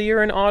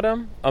earlier in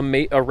autumn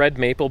a red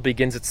maple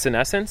begins its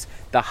senescence,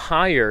 the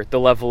higher the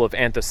level of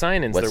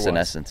anthocyanins there was. What's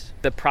senescence?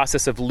 The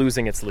process of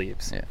losing its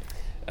leaves. Yeah.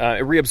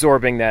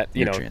 Reabsorbing that,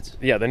 nutrients.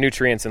 The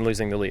nutrients and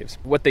losing the leaves.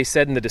 What they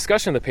said in the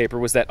discussion of the paper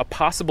was that a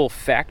possible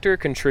factor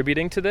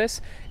contributing to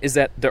this is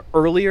that the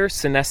earlier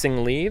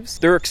senescing leaves,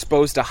 they're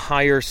exposed to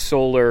higher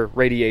solar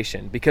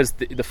radiation because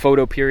the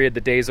photo period, the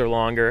days are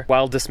longer.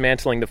 While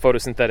dismantling the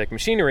photosynthetic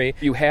machinery,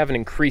 you have an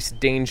increased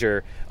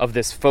danger of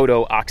this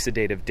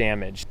photooxidative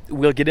damage.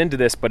 We'll get into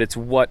this, but it's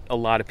what a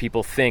lot of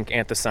people think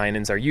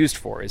anthocyanins are used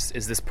for, is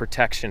this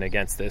protection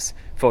against this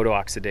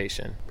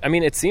photooxidation. I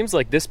mean, it seems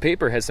like this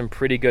paper has some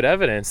pretty good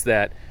evidence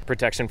that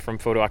protection from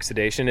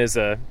photooxidation is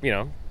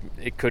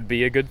it could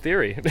be a good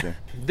theory. Sure.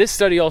 This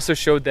study also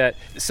showed that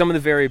some of the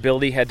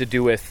variability had to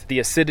do with the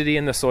acidity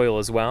in the soil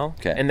as well.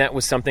 Okay. And that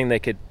was something they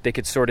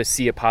could sort of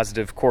see a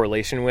positive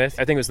correlation with.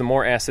 I think it was the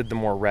more acid, the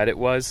more red it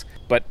was,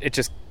 but it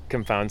just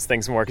confounds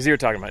things more because you were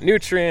talking about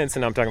nutrients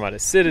and I'm talking about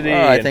acidity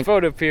and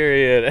photo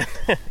period.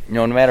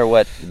 No matter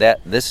what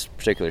this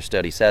particular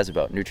study says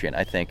about nutrient,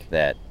 I think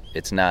that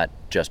it's not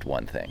just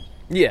one thing.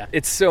 Yeah,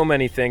 it's so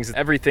many things.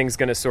 Everything's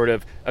going to sort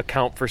of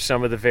account for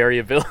some of the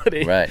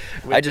variability. Right.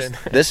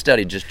 This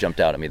study just jumped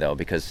out at me, though,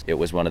 because it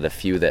was one of the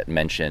few that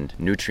mentioned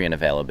nutrient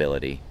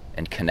availability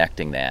and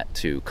connecting that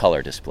to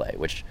color display,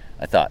 which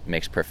I thought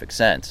makes perfect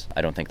sense.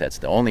 I don't think that's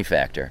the only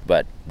factor,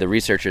 but the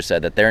researchers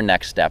said that their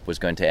next step was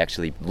going to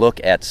actually look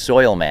at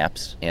soil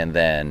maps and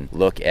then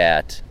look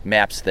at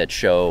maps that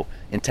show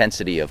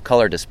intensity of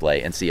color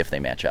display and see if they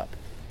match up.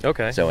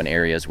 Okay. So in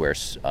areas where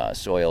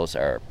soils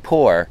are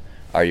poor,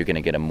 are you going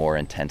to get a more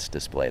intense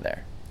display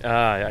there?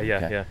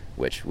 Yeah.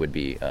 Which would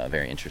be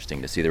very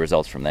interesting to see the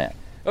results from that.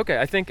 Okay,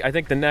 I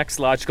think the next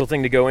logical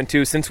thing to go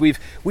into, since we've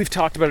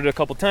talked about it a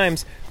couple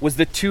times, was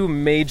the two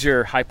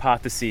major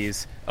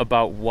hypotheses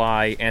about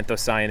why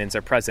anthocyanins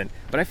are present.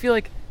 But I feel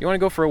like you want to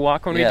go for a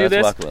walk when we do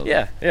this? Let's walk a little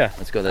bit. Yeah.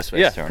 Let's go this way.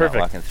 Yeah, so we're perfect.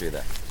 not walking through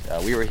that.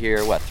 We were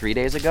here, 3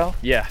 days ago?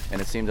 Yeah. And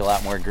it seemed a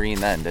lot more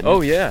green then, didn't it?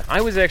 Oh, yeah. I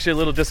was actually a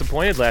little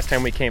disappointed last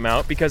time we came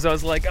out because I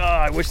was like,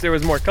 I wish there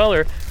was more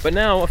color. But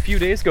now, a few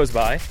days goes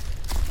by,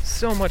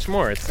 so much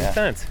more. It's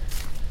intense.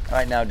 All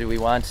right, now, do we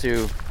want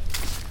to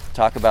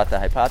talk about the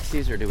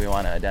hypotheses or do we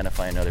want to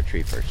identify another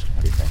tree first?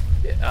 What do you think?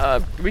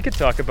 We could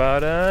talk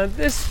about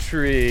this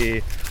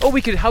tree. Oh,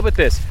 how about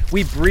this?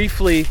 We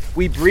briefly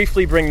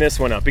bring this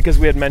one up because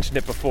we had mentioned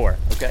it before.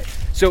 Okay.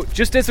 So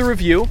just as a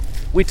review,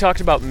 we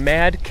talked about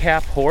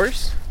madcap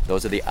horse.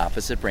 Those are the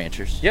opposite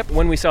branchers. Yep,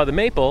 when we saw the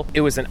maple,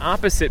 it was an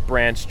opposite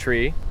branch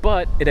tree,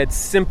 but it had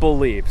simple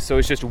leaves, so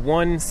it's just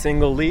one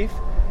single leaf.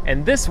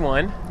 And this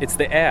one, it's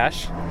the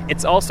ash.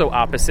 It's also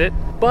opposite,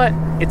 but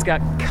it's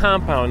got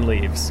compound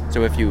leaves.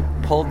 So if you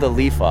pulled the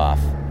leaf off,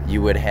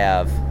 you would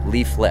have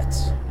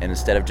leaflets. And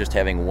instead of just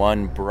having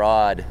one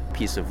broad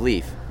piece of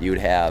leaf, you would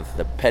have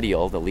the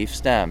petiole, the leaf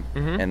stem,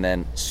 and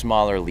then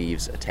smaller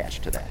leaves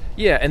attached to that.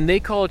 Yeah, and they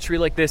call a tree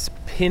like this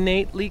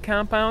pinnately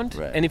compound.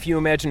 Right. And if you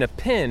imagine a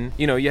pin,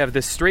 you have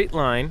this straight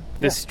line,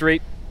 this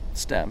straight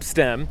stem,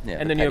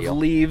 and then you have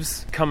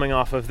leaves coming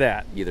off of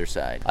that. Either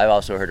side. I've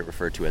also heard it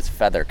referred to as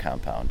feather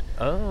compound.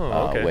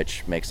 Oh, okay.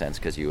 Which makes sense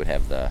because you would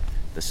have the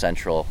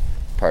central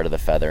part of the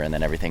feather and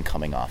then everything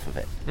coming off of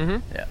it.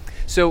 Mm-hmm. Yeah.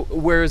 So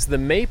whereas the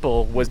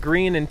maple was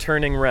green and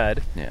turning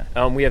red,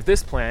 we have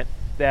this plant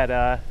that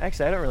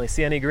actually I don't really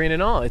see any green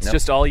at all. It's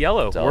just all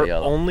yellow. We're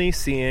only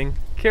seeing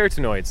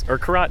carotenoids or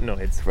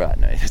carotenoids. That's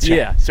right.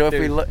 Yeah. So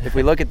if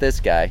we look at this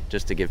guy,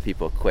 just to give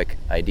people a quick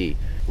ID,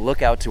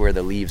 look out to where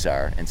the leaves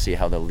are and see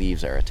how the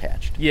leaves are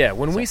attached. Yeah.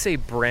 When we say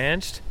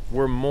branched,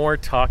 we're more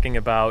talking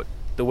about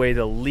the way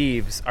the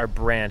leaves are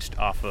branched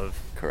off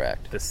of.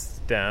 Correct. The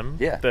stem.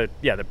 Yeah.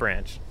 The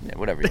branch. Yeah,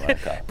 whatever you want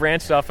to call it.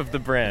 Branched off of the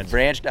branch.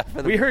 Branched off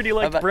of the. We heard you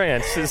liked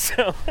branches,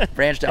 so.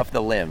 Branched off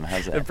the limb.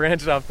 How's that?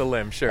 Branched off the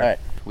limb. Sure. All right.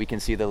 We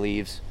can see the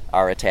leaves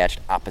are attached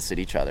opposite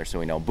each other, so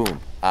we know, boom,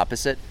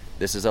 opposite.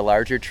 This is a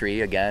larger tree,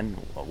 again,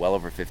 well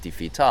over 50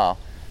 feet tall.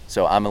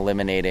 So I'm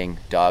eliminating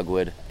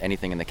dogwood,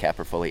 anything in the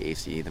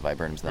Caprifoliaceae, the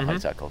viburnums, and the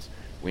honeysuckles.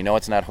 We know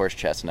it's not horse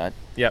chestnut.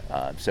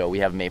 Yep. So we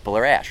have maple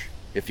or ash.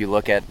 If you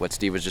look at what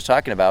Steve was just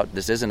talking about,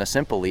 this isn't a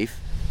simple leaf.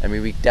 I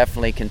mean, we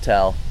definitely can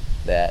tell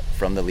that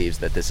from the leaves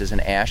that this is an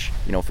ash.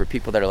 You know, for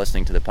people that are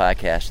listening to the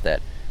podcast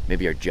that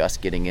maybe are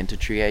just getting into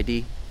tree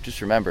ID, just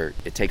remember,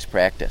 it takes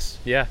practice.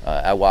 Yeah.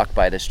 I walk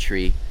by this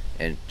tree,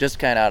 and just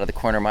kind of out of the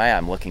corner of my eye,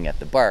 I'm looking at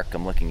the bark,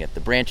 I'm looking at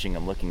the branching,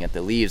 I'm looking at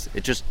the leaves.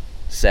 It just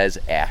says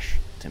ash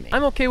to me.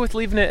 I'm okay with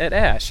leaving it at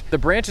ash. The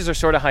branches are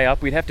sort of high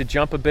up. We'd have to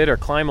jump a bit or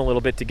climb a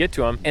little bit to get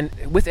to them. And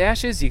with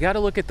ashes, you got to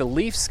look at the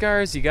leaf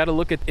scars. You got to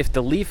look at if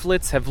the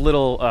leaflets have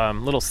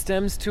little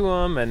stems to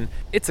them, and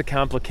it's a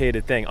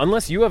complicated thing.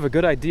 Unless you have a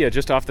good idea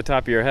just off the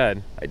top of your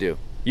head. I do.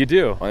 You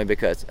do? Only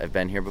because I've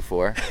been here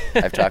before.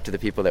 I've talked to the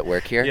people that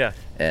work here. Yeah.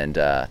 And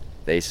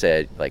they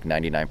said like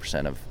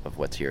 99% of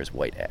what's here is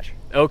white ash.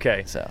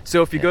 Okay.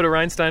 So if you go to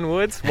Rhinestone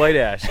Woods, white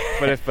ash.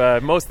 But if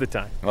most of the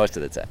time. Most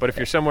of the time. But if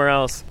you're somewhere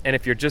else, and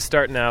if you're just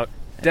starting out,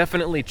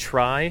 definitely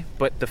try.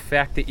 But the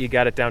fact that you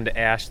got it down to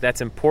ash,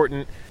 that's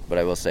important. But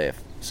I will say, if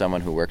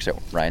someone who works at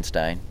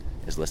Rhinestone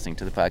is listening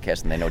to the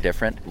podcast and they know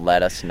different,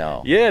 let us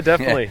know. Yeah,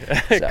 definitely.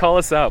 Call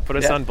us out. Put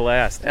us on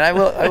blast. And I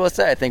will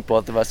say, I think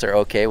both of us are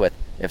okay with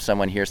if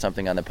someone hears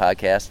something on the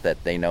podcast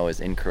that they know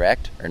is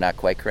incorrect or not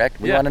quite correct.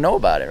 We want to know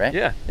about it, right?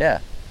 Yeah. Yeah.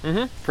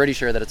 Mm-hmm. Pretty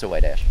sure that it's a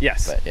white ash.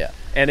 Yes. But yeah.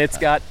 And it's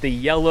got the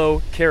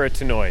yellow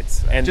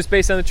carotenoids. And just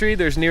based on the tree,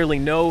 there's nearly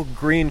no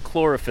green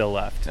chlorophyll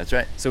left. That's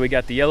right. So we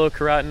got the yellow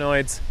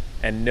carotenoids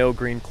and no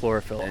green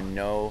chlorophyll. And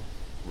no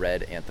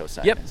red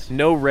anthocyanins. Yep,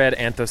 no red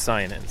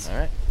anthocyanins. All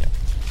right. Yep.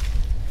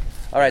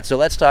 All right, so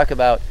let's talk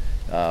about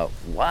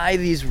why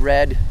these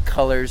red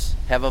colors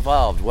have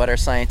evolved. What are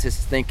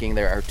scientists thinking?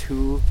 There are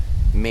two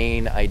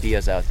main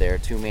ideas out there,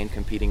 two main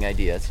competing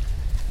ideas.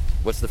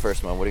 What's the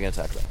first one? What are you going to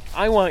talk about?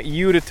 I want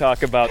you to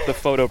talk about the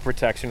photo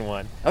protection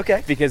one.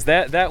 Okay. Because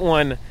that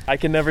one I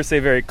can never say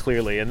very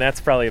clearly, and that's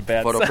probably a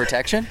bad photo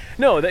protection?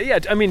 No,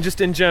 I mean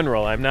just in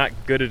general. I'm not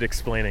good at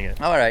explaining it.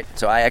 All right.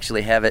 So I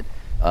actually have it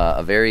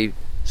a very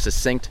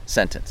succinct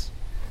sentence.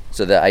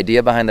 So the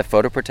idea behind the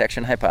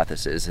photoprotection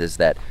hypothesis is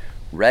that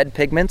red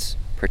pigments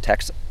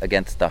protects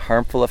against the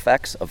harmful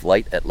effects of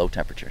light at low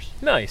temperatures.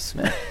 Nice.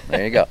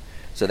 There you go.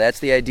 So that's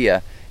the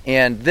idea.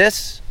 And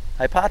this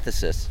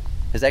hypothesis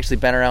has actually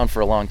been around for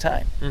a long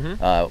time.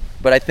 Mm-hmm.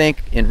 But I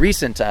think in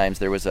recent times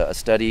there was a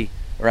study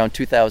around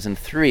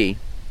 2003,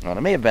 well,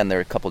 it may have been there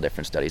a couple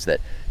different studies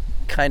that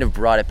kind of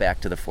brought it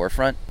back to the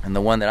forefront. And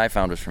the one that I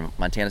found was from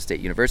Montana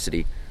State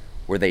University,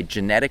 where they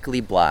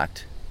genetically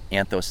blocked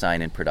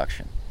anthocyanin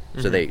production.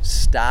 Mm-hmm. So they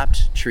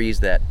stopped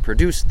trees that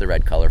produced the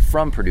red color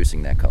from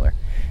producing that color.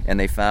 And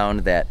they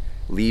found that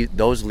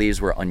those leaves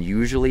were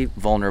unusually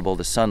vulnerable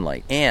to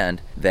sunlight, and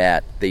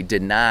that they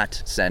did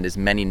not send as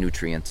many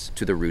nutrients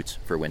to the roots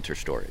for winter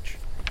storage.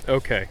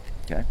 Okay.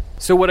 Okay.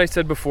 So what I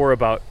said before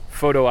about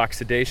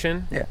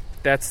photooxidation, yeah,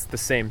 that's the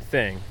same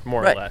thing,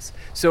 more right. or less.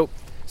 So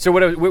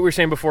what we were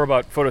saying before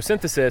about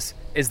photosynthesis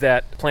is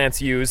that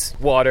plants use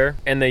water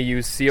and they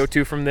use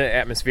CO2 from the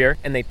atmosphere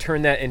and they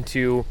turn that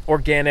into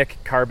organic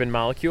carbon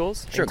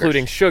molecules,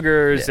 including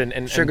sugars, yeah.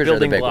 and sugars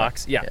building are the big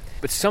blocks. One. Yeah.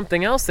 But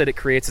something else that it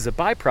creates as a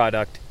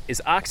byproduct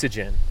is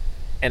oxygen.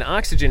 And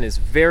oxygen is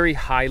very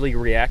highly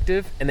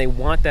reactive, and they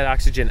want that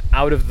oxygen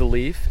out of the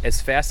leaf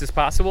as fast as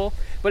possible.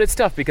 But it's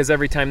tough because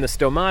every time the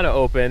stomata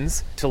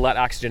opens to let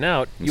oxygen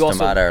out,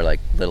 stomata are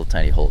like little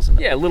tiny holes in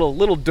them. Yeah,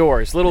 little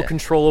doors,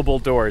 controllable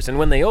doors. And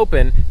when they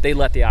open, they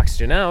let the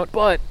oxygen out,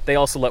 but they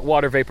also let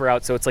water vapor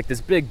out. So it's like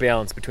this big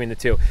balance between the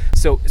two.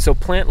 So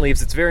plant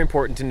leaves, it's very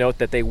important to note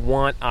that they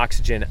want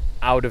oxygen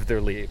out of their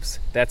leaves.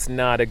 That's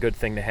not a good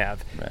thing to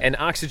have. Right. And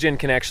oxygen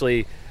can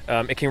actually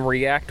it can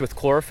react with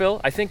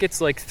chlorophyll. I think it's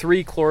like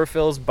 3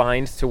 chlorophylls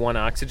bind to 1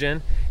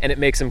 oxygen, and it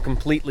makes them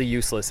completely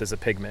useless as a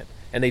pigment.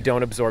 And they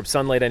don't absorb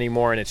sunlight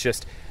anymore, and it's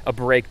just a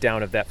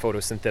breakdown of that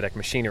photosynthetic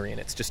machinery, and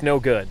it's just no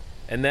good.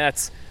 And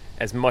that's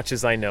as much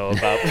as I know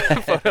about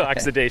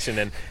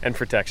photooxidation and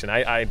protection.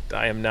 I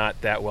am not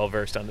that well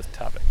versed on this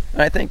topic.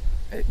 I think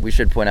we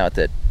should point out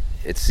that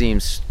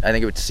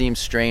it would seem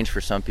strange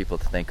for some people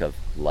to think of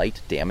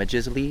light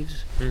damages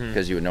leaves,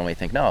 because you would normally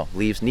think, no,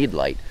 leaves need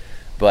light.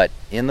 But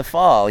in the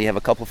fall, you have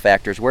a couple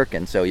factors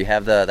working. So you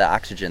have the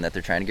oxygen that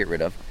they're trying to get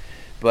rid of.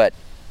 But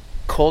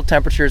cold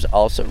temperatures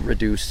also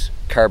reduce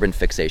carbon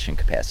fixation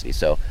capacity.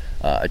 So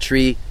a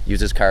tree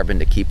uses carbon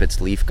to keep its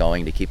leaf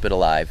going, to keep it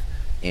alive.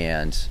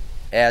 And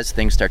as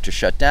things start to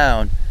shut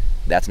down,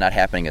 that's not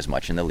happening as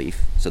much in the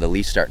leaf. So the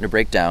leaf's starting to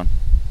break down.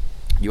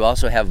 You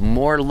also have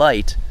more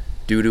light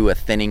due to a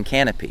thinning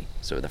canopy.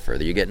 So the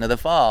further you get into the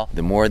fall,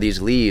 the more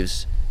these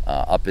leaves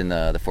up in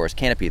the forest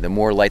canopy, the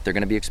more light they're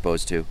going to be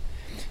exposed to.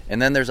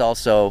 And then there's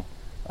also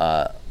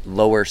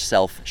lower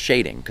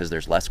self-shading because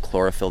there's less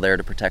chlorophyll there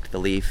to protect the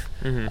leaf.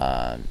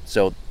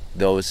 So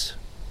those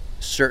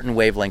certain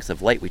wavelengths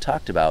of light we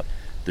talked about,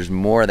 there's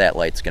more of that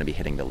light's going to be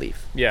hitting the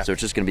leaf. Yeah. So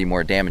it's just going to be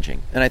more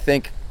damaging. And I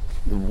think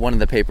one of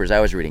the papers I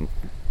was reading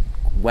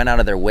went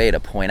out of their way to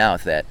point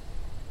out that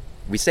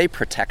we say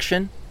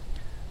protection,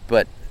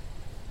 but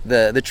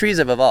the trees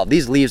have evolved.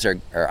 These leaves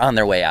are on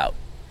their way out.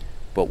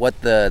 But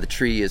what the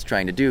tree is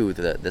trying to do,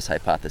 this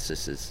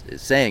hypothesis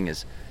is saying,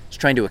 is it's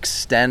trying to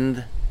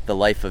extend the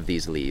life of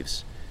these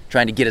leaves,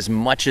 trying to get as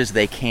much as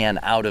they can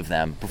out of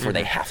them before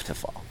they have to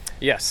fall.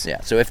 Yes. Yeah.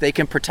 So if they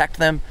can protect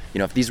them,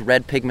 if these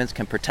red pigments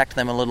can protect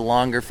them a little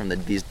longer from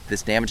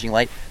this damaging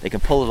light, they can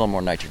pull a little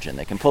more nitrogen.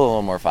 They can pull a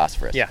little more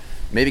phosphorus. Yeah.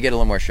 Maybe get a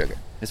little more sugar.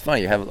 It's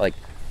funny. You have like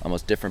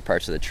almost different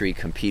parts of the tree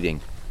competing.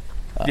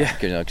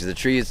 Because the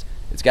tree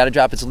it's got to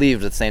drop its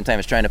leaves at the same time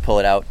it's trying to pull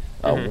it out.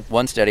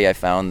 One study I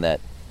found that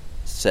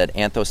said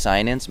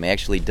anthocyanins may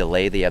actually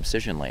delay the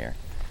abscission layer,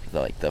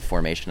 the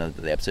formation of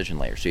the abscission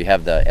layer. So you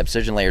have the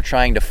abscission layer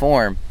trying to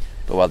form,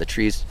 but while the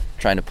tree's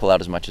trying to pull out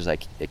as much as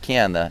it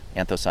can, the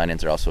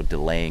anthocyanins are also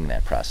delaying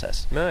that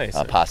process.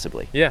 Nice.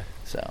 Possibly. Yeah.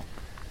 So.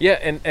 Yeah,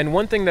 and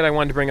one thing that I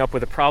wanted to bring up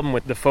with a problem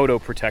with the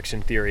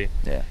photoprotection theory,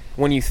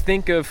 when you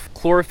think of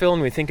chlorophyll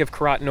and we think of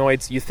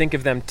carotenoids, you think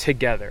of them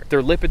together.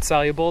 They're lipid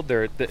soluble,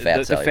 they're the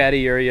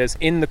fatty areas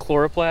in the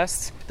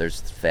chloroplasts. There's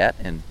fat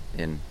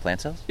in plant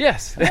cells?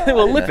 Yes.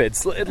 Well,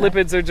 lipids.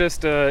 Lipids are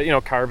just,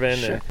 carbon,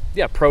 Sure.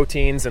 and,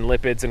 proteins and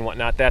lipids and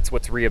whatnot. That's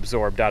what's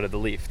reabsorbed out of the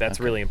leaf. That's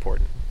really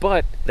important.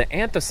 But the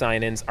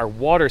anthocyanins are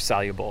water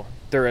soluble.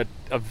 They're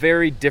a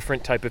very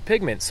different type of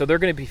pigment, so they're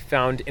going to be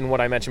found in what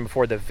I mentioned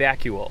before, the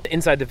vacuole.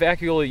 Inside the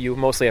vacuole, you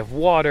mostly have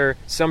water,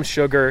 some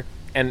sugar,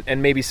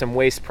 and maybe some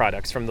waste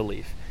products from the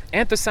leaf.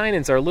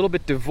 Anthocyanins are a little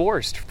bit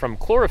divorced from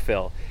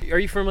chlorophyll. Are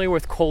you familiar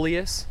with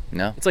coleus?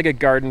 No. It's like a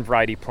garden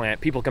variety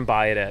plant. People can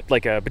buy it at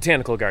like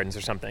botanical gardens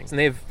or something. And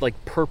they have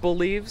like purple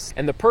leaves,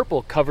 and the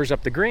purple covers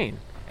up the green.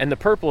 And the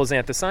purple is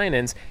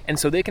anthocyanins, and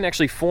so they can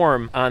actually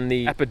form on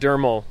the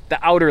epidermal, the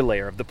outer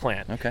layer of the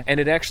plant. Okay. And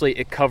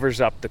it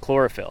covers up the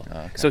chlorophyll.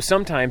 Okay. So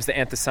sometimes the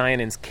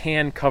anthocyanins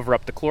can cover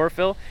up the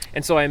chlorophyll,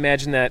 and so I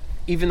imagine that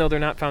even though they're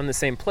not found in the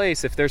same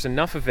place, if there's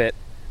enough of it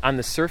on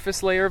the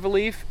surface layer of a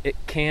leaf, it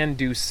can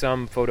do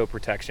some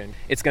photoprotection.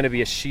 It's going to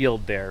be a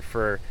shield there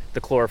for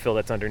the chlorophyll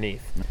that's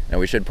underneath. Now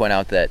we should point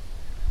out that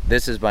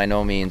this is by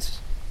no means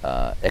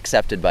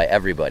accepted by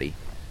everybody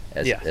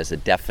as a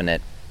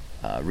definite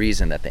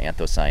reason that the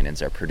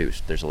anthocyanins are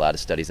produced. There's a lot of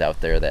studies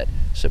out there that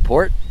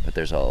support, but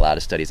there's a lot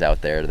of studies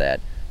out there that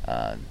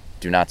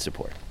do not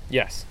support.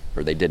 Yes.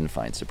 Or they didn't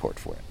find support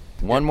for it.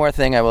 One more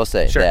thing I will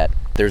say, that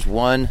there's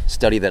one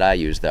study that I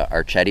use, the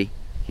Archetti.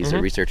 He's a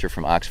researcher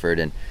from Oxford,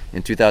 and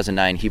in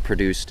 2009 he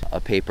produced a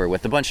paper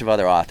with a bunch of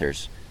other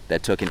authors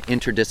that took an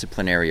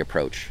interdisciplinary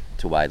approach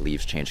to why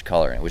leaves change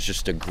color. And it was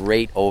just a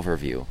great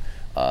overview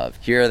of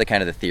here are the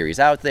kind of the theories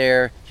out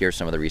there, here's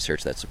some of the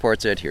research that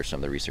supports it, here's some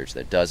of the research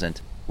that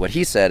doesn't. What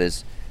he said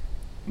is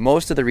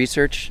most of the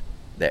research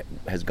that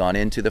has gone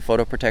into the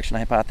photoprotection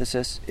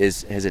hypothesis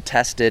has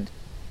attested,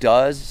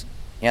 does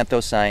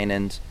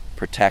anthocyanins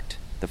protect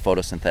the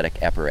photosynthetic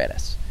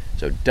apparatus?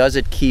 So does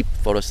it keep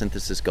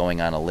photosynthesis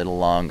going on a little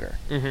longer?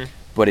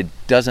 But it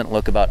doesn't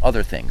look about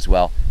other things.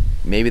 Well,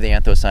 maybe the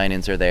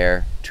anthocyanins are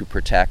there to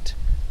protect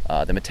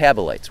the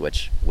metabolites,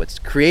 what's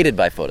created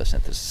by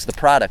photosynthesis, the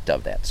product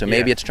of that. So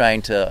maybe it's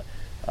trying to,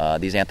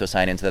 these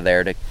anthocyanins are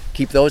there to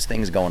keep those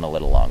things going a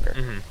little longer.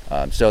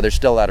 So there's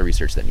still a lot of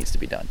research that needs to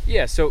be done.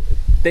 Yeah, so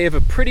they have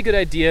a pretty good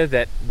idea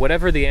that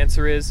whatever the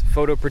answer is,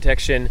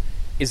 photoprotection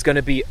is going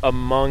to be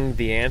among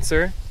the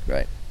answer.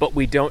 Right. But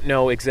we don't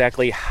know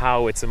exactly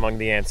how it's among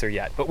the answer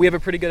yet. But we have a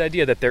pretty good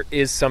idea that there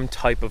is some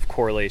type of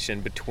correlation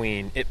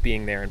between it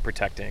being there and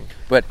protecting.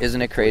 But isn't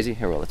it crazy?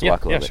 Here, let's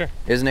walk a little bit. Sure.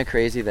 Isn't it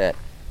crazy that,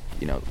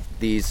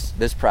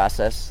 this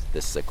process,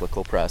 this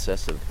cyclical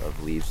process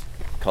of leaves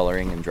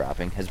coloring and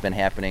dropping has been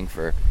happening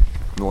for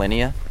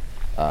millennia,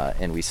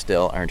 and we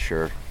still aren't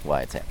sure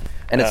why it's happening.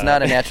 And it's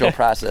not a natural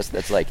process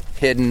that's like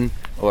hidden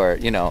or,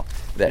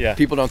 that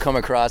people don't come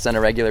across on a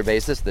regular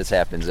basis. This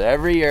happens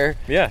every year.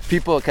 Yeah.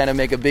 People kind of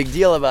make a big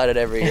deal about it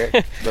every year,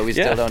 but we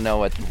still don't know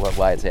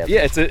why it's happening.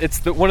 Yeah,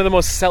 it's one of the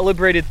most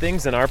celebrated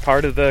things in our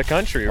part of the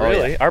country,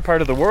 really. Our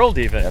part of the world,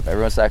 even. Yep,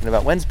 everyone's talking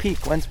about when's peak.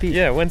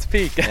 Yeah, when's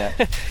peak.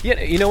 Yeah.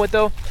 You know what,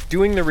 though?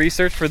 Doing the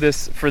research for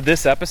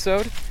this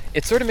episode,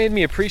 it sort of made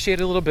me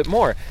appreciate it a little bit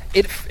more.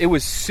 It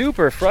was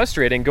super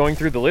frustrating going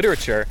through the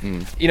literature.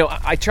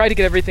 I try to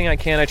get everything I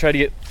can. I try to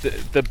get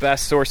the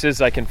best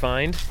sources I can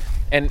find.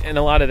 And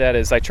a lot of that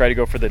is I try to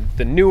go for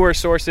the newer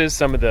sources,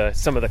 some of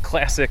the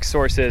classic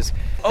sources.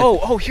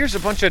 Oh, here's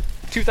a bunch of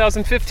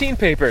 2015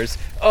 papers.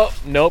 Oh,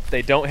 nope,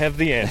 they don't have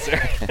the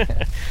answer.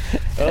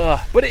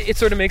 But it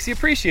sort of makes you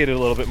appreciate it a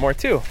little bit more,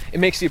 too.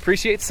 It makes you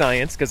appreciate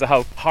science because of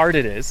how hard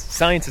it is.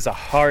 Science is a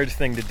hard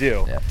thing to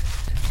do. Yeah.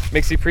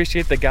 Makes you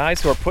appreciate the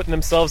guys who are putting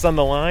themselves on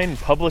the line and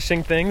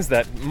publishing things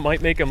that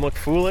might make them look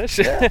foolish.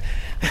 Yeah.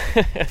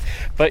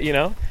 But,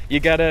 you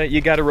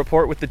gotta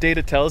report what the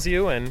data tells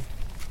you, and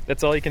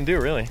that's all you can do,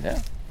 really.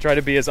 Yeah. Try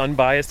to be as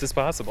unbiased as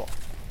possible.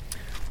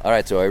 All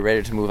right, so are we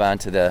ready to move on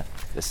to the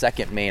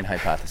second main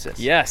hypothesis?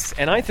 Yes,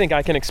 and I think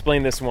I can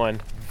explain this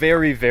one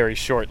very, very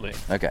shortly.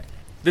 Okay.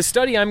 The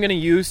study I'm going to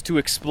use to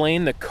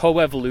explain the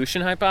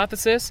coevolution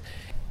hypothesis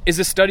is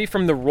a study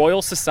from the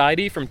Royal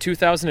Society from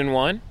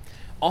 2001.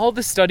 All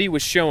the study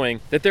was showing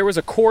that there was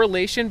a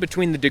correlation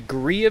between the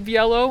degree of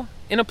yellow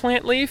in a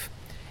plant leaf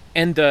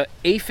and the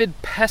aphid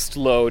pest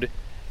load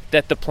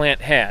that the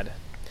plant had.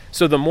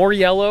 So the more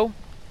yellow,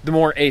 the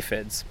more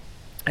aphids.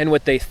 And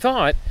what they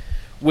thought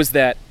was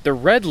that the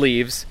red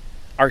leaves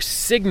are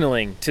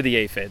signaling to the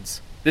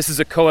aphids. This is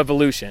a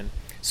coevolution.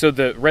 So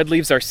the red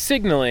leaves are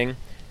signaling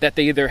that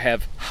they either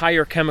have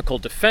higher chemical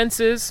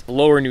defenses,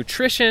 lower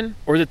nutrition,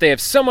 or that they have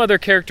some other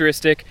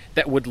characteristic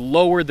that would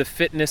lower the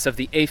fitness of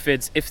the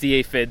aphids if the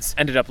aphids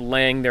ended up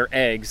laying their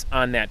eggs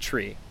on that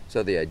tree.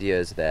 So the idea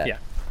is that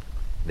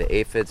the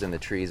aphids and the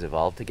trees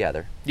evolved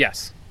together.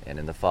 Yes. And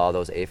in the fall,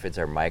 those aphids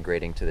are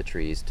migrating to the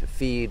trees to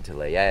feed, to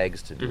lay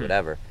eggs, to do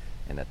whatever,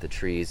 and that the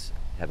trees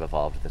have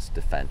evolved this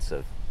defense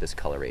of this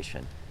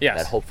coloration. Yes.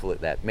 That hopefully,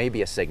 that may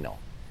be a signal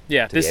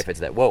to the aphids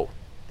that, whoa,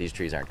 these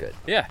trees aren't good.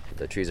 Yeah.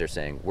 The trees are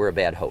saying, we're a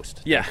bad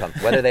host. Yeah. Don't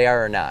come, whether they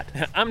are or not.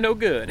 I'm no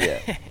good.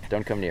 Yeah.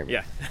 Don't come near me.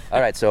 Yeah.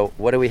 All right, so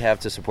what do we have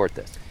to support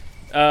this?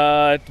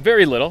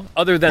 Very little,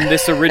 other than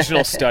this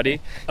original study.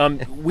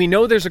 We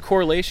know there's a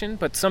correlation,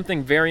 but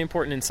something very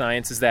important in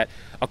science is that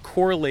a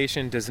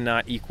correlation does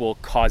not equal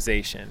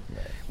causation.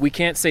 Right. We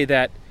can't say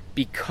that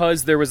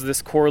because there was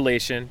this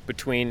correlation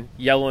between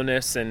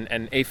yellowness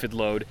and aphid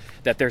load,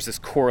 that there's this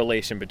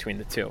correlation between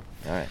the two.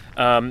 All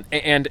right.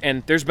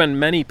 And there's been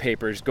many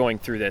papers going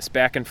through this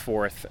back and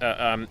forth,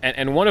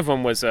 and one of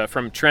them was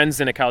from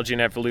Trends in Ecology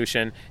and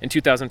Evolution in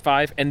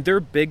 2005, and their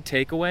big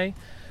takeaway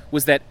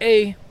was that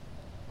the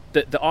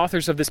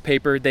authors of this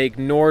paper, they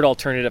ignored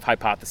alternative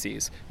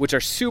hypotheses, which are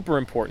super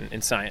important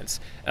in science,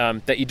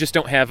 that you just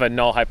don't have a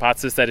null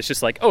hypothesis that it's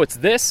just like, oh, it's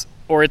this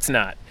or it's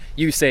not.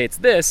 You say it's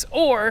this,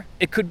 or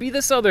it could be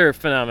this other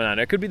phenomenon,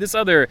 it could be this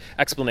other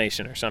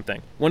explanation or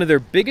something. One of their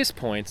biggest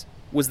points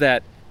was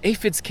that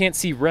aphids can't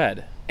see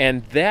red,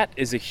 and that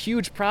is a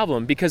huge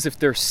problem, because if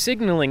they're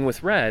signaling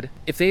with red,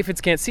 if the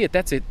aphids can't see it,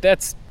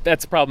 that's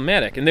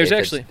problematic. And there's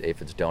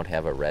aphids don't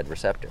have a red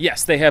receptor.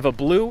 Yes, they have a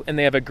blue and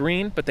they have a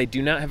green, but they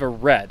do not have a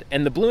red.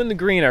 And the blue and the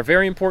green are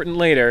very important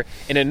later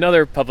in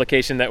another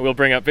publication that we'll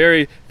bring up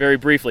very, very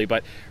briefly.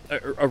 But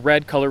a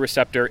red color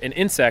receptor in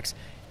insects,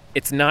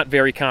 it's not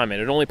very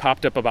common. It only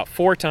popped up about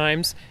 4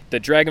 times. The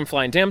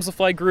dragonfly and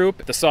damselfly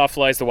group, the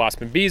sawflies, the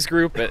wasp and bees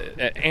group,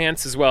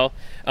 ants as well.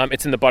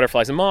 It's in the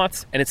butterflies and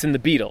moths, and it's in the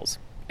beetles.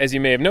 As you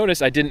may have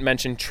noticed, I didn't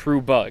mention true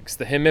bugs,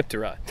 the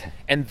Hemiptera,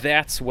 and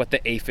that's what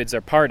the aphids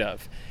are part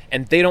of.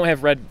 And they don't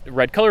have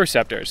red color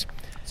receptors.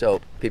 So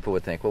people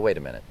would think, well, wait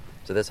a minute.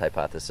 So this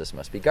hypothesis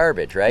must be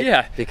garbage, right?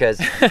 Yeah. Because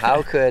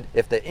how could,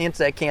 if the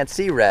insect can't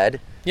see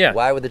red,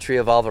 why would the tree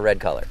evolve a red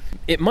color?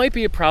 It might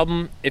be a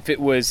problem if it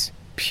was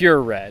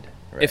pure red.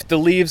 Right. If the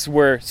leaves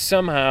were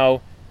somehow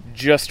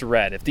just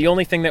red. If the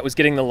only thing that was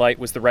getting the light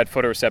was the red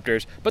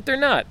photoreceptors, but they're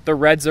not. The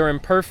reds are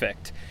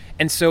imperfect.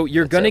 And so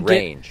you're going to get...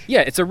 range.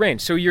 Yeah, it's a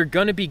range. So you're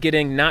going to be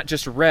getting not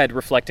just red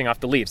reflecting off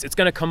the leaves. It's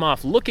going to come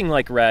off looking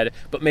like red,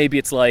 but maybe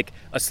it's like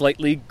a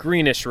slightly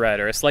greenish red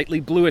or a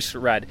slightly bluish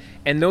red.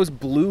 And those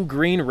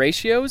blue-green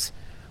ratios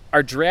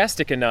are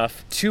drastic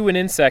enough to an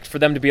insect for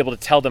them to be able to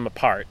tell them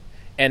apart.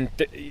 And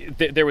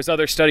there was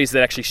other studies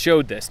that actually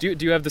showed this. Do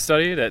you have the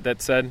study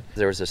that said?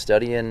 There was a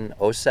study in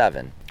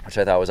 2007, which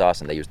I thought was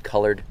awesome. They used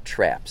colored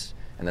traps,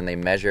 and then they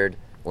measured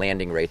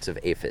landing rates of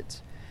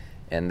aphids.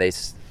 And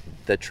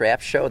the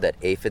traps show that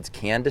aphids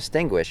can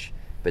distinguish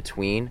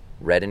between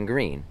red and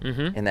green,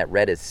 and that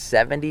red is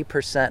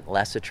 70%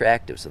 less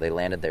attractive. So they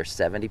landed there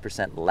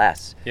 70%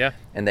 less. Yeah.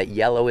 And that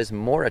yellow is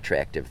more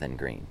attractive than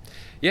green.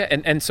 Yeah,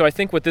 and so I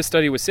think what this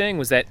study was saying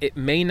was that it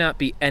may not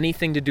be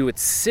anything to do with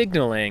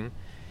signaling.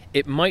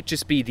 It might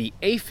just be the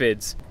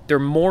aphids, they're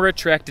more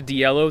attracted to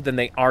yellow than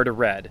they are to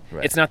red.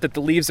 Right. It's not that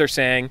the leaves are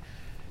saying,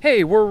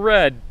 hey, we're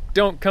red,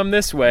 don't come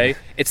this way.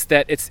 It's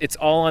that it's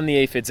all on the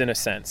aphids in a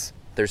sense.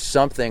 There's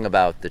something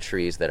about the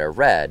trees that are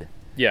red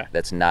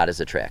that's not as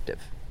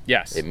attractive.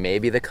 Yes. It may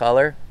be the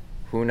color.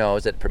 Who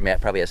knows? It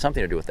probably has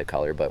something to do with the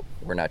color, but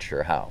we're not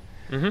sure how.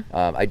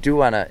 I do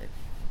want to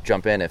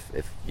jump in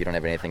if you don't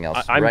have anything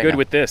else I'm right good now.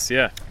 with this,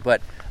 yeah.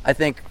 But I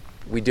think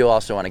we do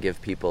also want to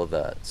give people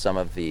some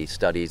of the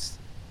studies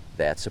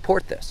that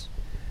support this.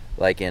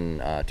 Like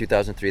in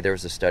 2003, there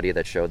was a study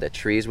that showed that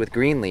trees with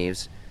green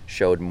leaves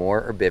showed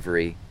more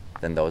herbivory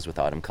than those with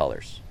autumn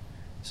colors.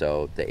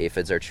 So the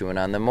aphids are chewing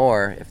on them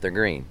more if they're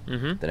green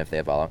than if they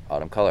have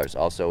autumn colors.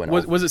 Also,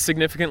 was it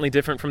significantly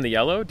different from the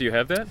yellow? Do you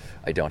have that?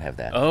 I don't have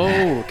that.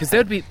 Oh, because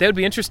that would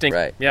be interesting.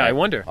 Right. Yeah, right. I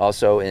wonder.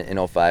 Also, in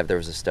 2005, there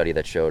was a study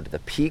that showed the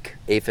peak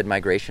aphid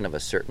migration of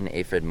a certain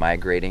aphid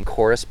migrating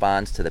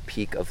corresponds to the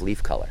peak of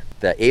leaf color.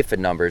 The aphid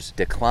numbers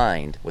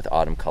declined with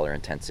autumn color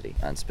intensity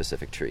on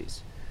specific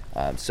trees.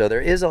 So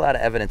there is a lot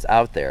of evidence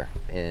out there.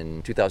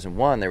 In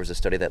 2001, there was a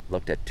study that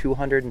looked at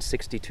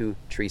 262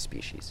 tree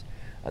species.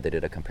 They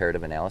did a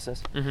comparative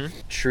analysis.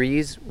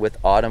 Trees with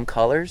autumn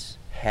colors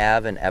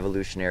have an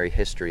evolutionary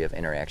history of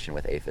interaction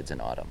with aphids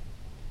in autumn.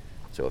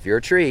 So if you're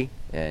a tree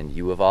and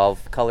you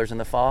evolve colors in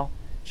the fall,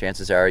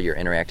 chances are you're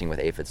interacting with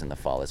aphids in the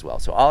fall as well.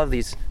 So all of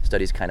these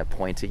studies kind of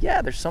point to,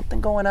 there's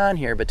something going on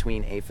here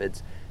between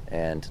aphids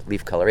and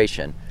leaf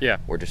coloration. Yeah.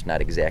 We're just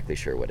not exactly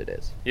sure what it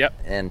is. Yep.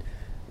 And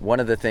one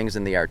of the things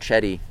in the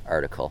Archetti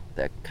article,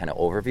 that kind of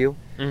overview,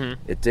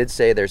 it did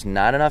say there's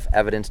not enough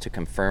evidence to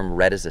confirm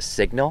red as a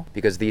signal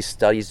because these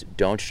studies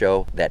don't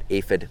show that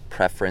aphid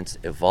preference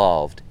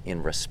evolved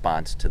in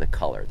response to the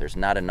color. There's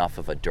not enough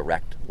of a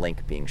direct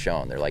link being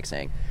shown. They're like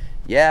saying,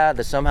 yeah,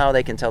 somehow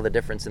they can tell the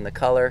difference in the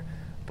color,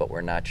 but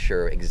we're not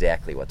sure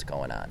exactly what's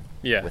going on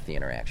with the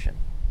interaction.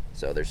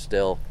 So there's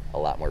still a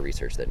lot more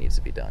research that needs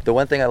to be done. The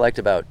one thing I liked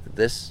about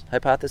this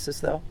hypothesis,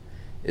 though,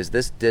 is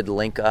this did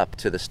link up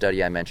to the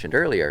study I mentioned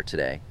earlier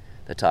today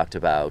that talked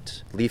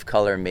about leaf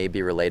color may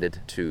be related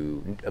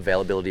to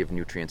availability of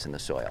nutrients in the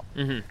soil.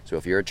 So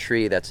if you're a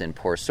tree that's in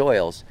poor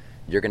soils,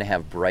 you're going to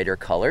have brighter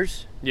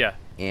colors. Yeah.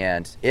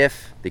 And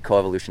if the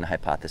coevolution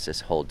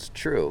hypothesis holds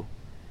true,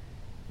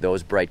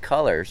 those bright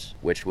colors,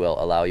 which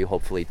will allow you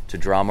hopefully to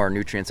draw more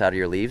nutrients out of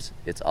your leaves,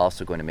 it's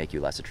also going to make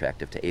you less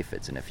attractive to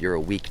aphids. And if you're a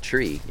weak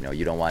tree,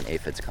 you don't want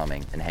aphids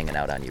coming and hanging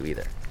out on you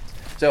either.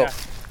 So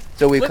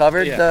we've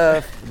covered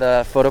the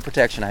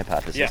photoprotection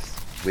hypothesis. Yes.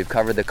 We've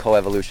covered the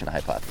coevolution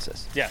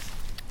hypothesis. Yes.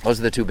 Those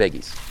are the two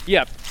biggies.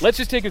 Yeah. Let's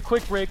just take a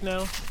quick break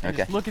now and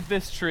just look at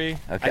this tree.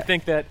 Okay. I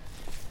think that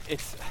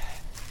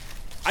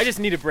I just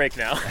need a break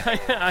now.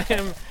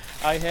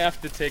 I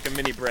have to take a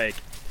mini break.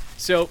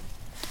 So,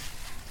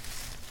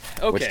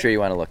 okay. Which tree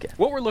you want to look at?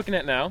 What we're looking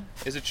at now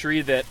is a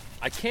tree that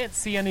I can't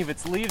see any of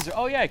its leaves.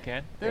 Oh yeah, I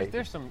can.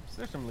 There's some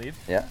leaves.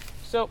 Yeah.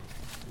 So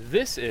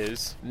this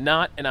is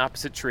not an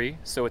opposite tree,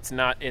 so it's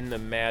not in the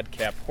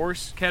madcap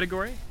horse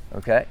category.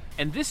 Okay.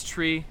 And this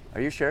tree...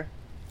 Are you sure?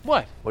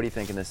 What? What are you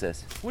thinking this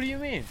is? What do you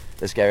mean?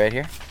 This guy right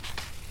here?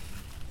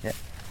 Yeah.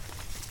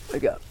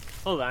 Look up.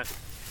 Hold on.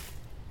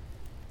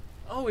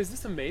 Oh, is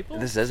this a maple?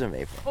 This is a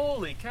maple.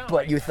 Holy cow.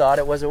 But you thought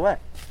it was a what?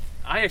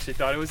 I actually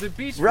thought it was a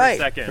beech for a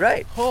second.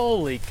 Right.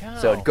 Holy cow.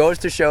 So it goes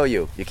to show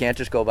you can't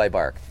just go by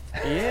bark.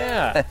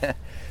 Yeah.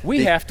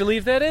 We have to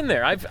leave that in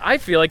there. I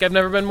feel like I've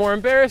never been more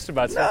embarrassed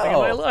about something in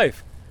my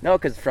life. No,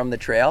 because from the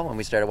trail, when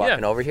we started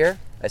walking over here,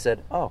 I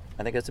said, oh,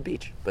 I think that's a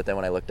beech. But then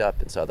when I looked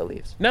up and saw the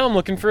leaves. Now I'm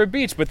looking for a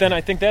beech, but then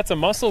I think that's a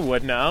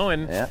musclewood now.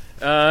 And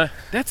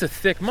that's a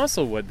thick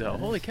musclewood, though.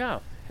 Holy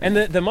cow. And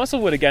the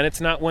musclewood, again,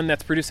 it's not one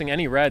that's producing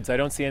any reds. I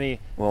don't see any,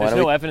 there's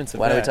no evidence of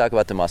that. Why don't we talk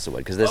about the musclewood?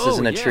 Because this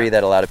isn't a tree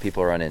that a lot of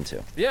people run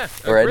into. Yeah.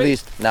 Or at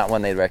least not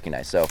one they'd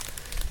recognize. So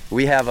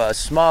we have a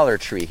smaller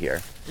tree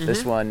here.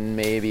 This one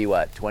maybe,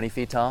 20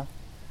 feet tall?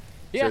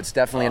 Yeah. So it's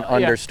definitely an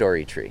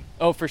understory tree.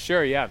 Oh, for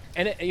sure, yeah.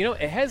 And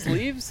it has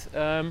leaves.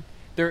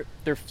 They're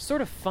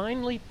sort of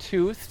finely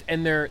toothed,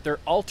 and they're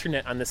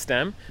alternate on the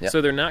stem,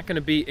 so they're not going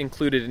to be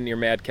included in your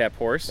madcap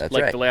horse. That's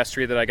like the last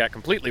tree that I got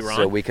completely wrong.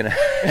 So we can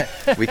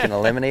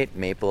eliminate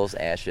maples,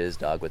 ashes,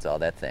 dogwoods, all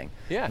that thing.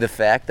 Yeah. The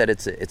fact that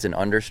it's an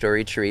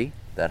understory tree,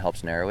 that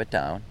helps narrow it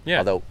down.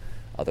 Yeah.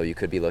 Although you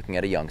could be looking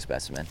at a young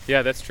specimen.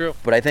 Yeah, that's true.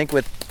 But I think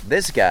with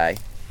this guy,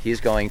 he's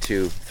going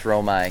to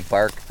throw my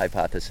bark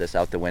hypothesis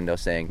out the window,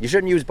 saying you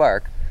shouldn't use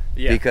bark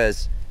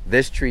because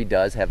this tree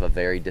does have a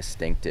very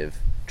distinctive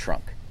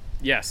trunk.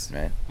 Yes.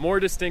 Right? More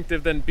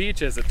distinctive than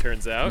beech, as it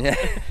turns out.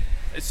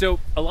 So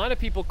a lot of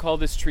people call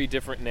this tree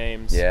different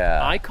names. Yeah.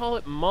 I call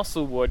it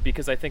musclewood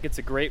because I think it's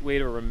a great way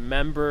to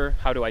remember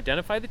how to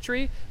identify the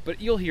tree,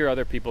 but you'll hear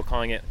other people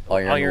calling it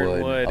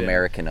ironwood.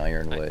 American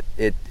ironwood.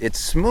 It's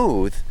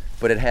smooth,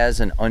 but it has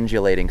an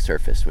undulating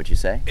surface, would you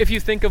say? If you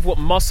think of what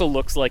muscle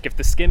looks like if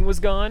the skin was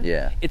gone,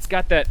 it's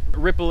got that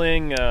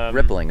rippling...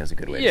 rippling is a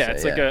good way to say it. Yeah,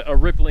 it's like a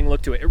rippling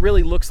look to it. It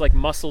really looks like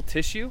muscle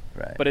tissue,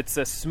 but it's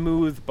a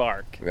smooth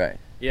bark. Right.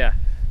 Yeah.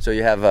 So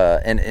you have,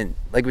 and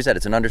like we said,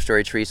 it's an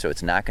understory tree, so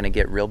it's not going to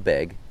get real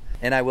big.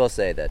 And I will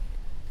say that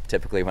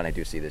typically when I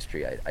do see this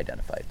tree, I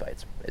identify it by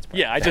its bark.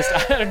 Yeah, I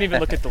don't even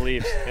look at the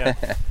leaves. Yeah.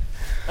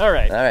 All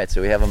right,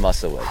 so we have a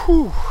musclewood.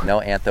 No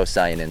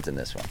anthocyanins in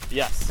this one.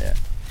 Yes. Yeah.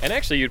 And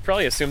actually, you'd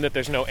probably assume that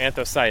there's no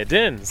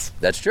anthocyanins.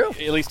 That's true.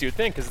 At least you'd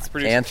think, because it's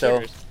producing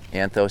sugars.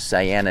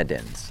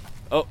 Anthocyanidins.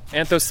 Oh,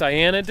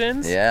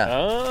 anthocyanidins? Yeah.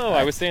 Oh,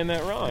 I was saying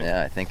that wrong.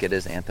 Yeah, I think it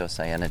is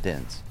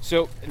anthocyanidins.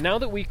 So now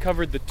that we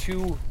covered the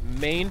two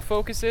main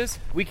focuses,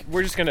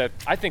 we're just going to,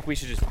 I think we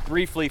should just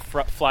briefly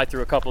fly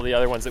through a couple of the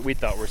other ones that we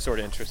thought were sort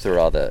of interesting. Through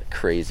all the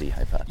crazy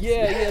hypotheses.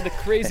 Yeah, the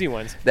crazy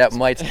ones. That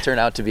might turn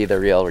out to be the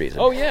real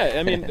reason. Oh, yeah.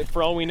 I mean,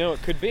 for all we know,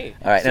 it could be.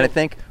 All right, and I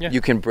think you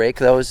can break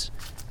those.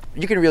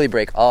 You can really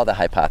break all the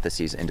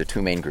hypotheses into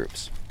two main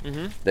groups.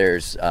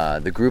 There's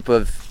the group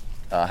of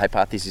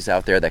hypotheses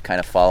out there that kind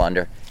of fall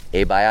under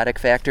abiotic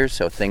factors,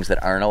 so things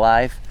that aren't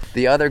alive.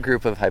 The other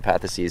group of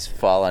hypotheses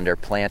fall under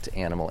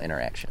plant-animal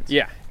interactions.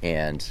 Yeah.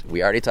 And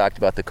we already talked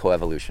about the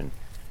coevolution.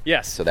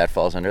 Yes. So that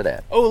falls under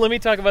that. Oh, let me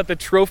talk about the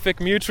trophic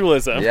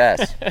mutualism.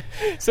 Yes.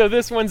 So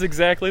this one's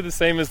exactly the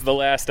same as the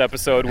last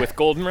episode with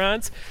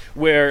goldenrods,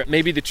 where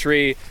maybe the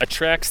tree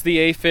attracts the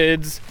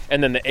aphids,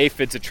 and then the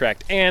aphids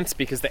attract ants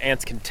because the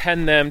ants can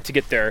tend them to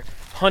get their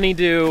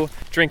honeydew,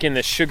 drinking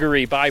the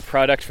sugary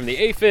byproduct from the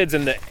aphids,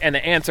 and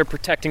the ants are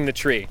protecting the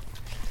tree.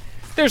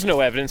 There's no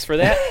evidence for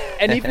that.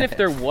 And even if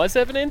there was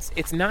evidence,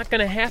 it's not going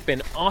to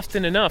happen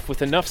often enough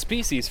with enough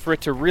species for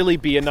it to really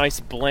be a nice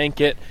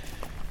blanket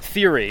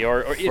theory,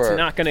 or it's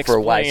not going to explain for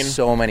why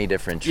so many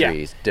different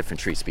trees, different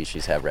tree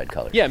species have red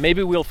colors. Yeah,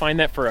 maybe we'll find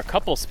that for a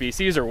couple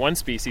species or one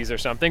species or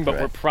something, but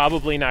we're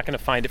probably not going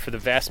to find it for the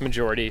vast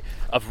majority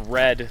of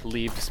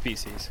red-leaved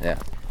species. Yeah.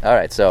 All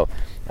right, so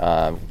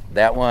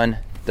that one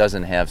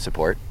doesn't have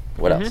support.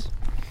 What else?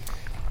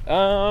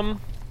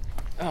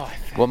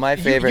 Well, my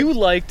favorite. You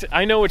liked.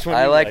 I know which one.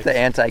 I liked the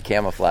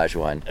anti-camouflage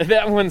one.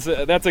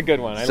 That's a good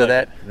one.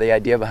 The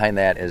idea behind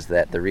that is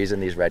that the reason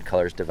these red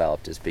colors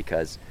developed is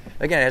because,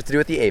 again, it has to do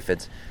with the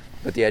aphids,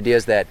 but the idea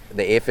is that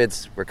the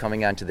aphids were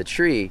coming onto the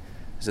tree,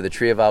 so the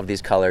tree evolved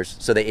these colors,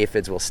 so the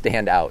aphids will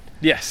stand out.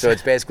 Yes. So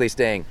it's basically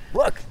saying,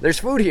 look, there's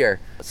food here.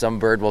 Some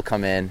bird will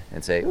come in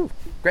and say, ooh,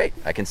 great,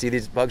 I can see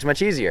these bugs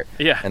much easier.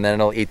 Yeah. And then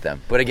it'll eat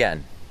them. But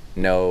again,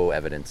 no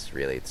evidence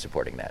really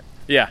supporting that.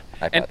 Yeah.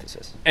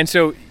 Hypothesis. And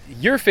so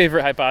your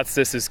favorite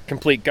hypothesis is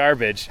complete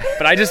garbage,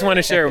 but I just want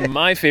to share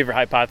my favorite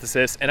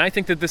hypothesis, and I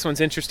think that this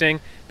one's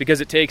interesting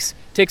because it takes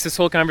this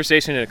whole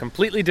conversation in a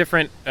completely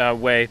different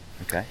way.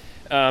 Okay.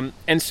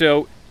 And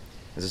so...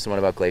 Is this the one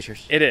about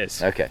glaciers? It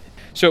is. Okay.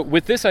 So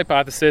with this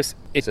hypothesis,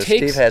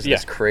 Steve has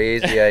this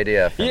crazy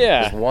idea from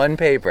this one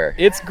paper.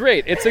 It's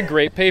great. It's a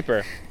great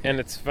paper. And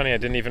it's funny, I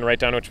didn't even write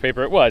down which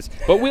paper it was.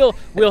 But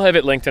we'll have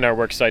it linked in our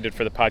Work Cited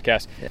for the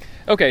podcast. Yeah.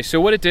 Okay,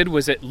 so what it did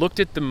was it looked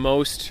at the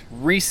most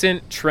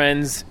recent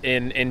trends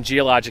in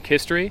geologic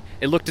history.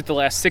 It looked at the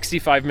last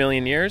 65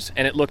 million years,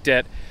 and it looked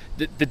at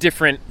the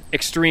different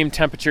extreme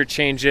temperature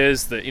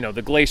changes,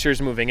 the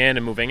glaciers moving in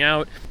and moving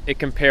out. It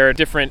compared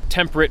different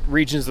temperate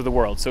regions of the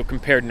world. So it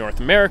compared North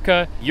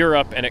America,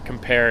 Europe, and it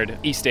compared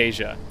East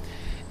Asia.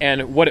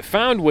 And what it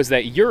found was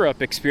that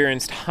Europe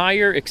experienced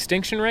higher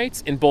extinction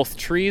rates in both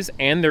trees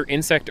and their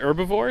insect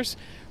herbivores,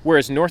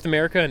 whereas North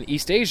America and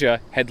East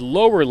Asia had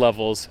lower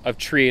levels of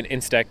tree and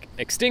insect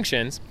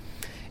extinctions.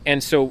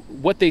 And so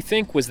what they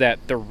think was that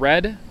the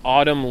red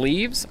autumn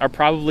leaves are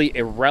probably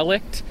a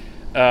relict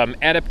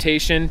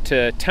adaptation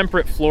to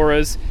temperate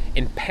floras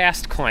in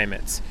past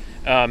climates.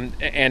 And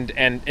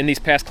in these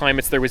past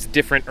climates, there was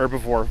different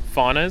herbivore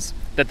faunas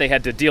that they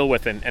had to deal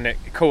with and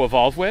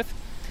co-evolve with.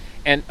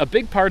 And a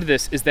big part of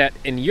this is that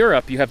in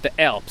Europe, you have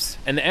the Alps,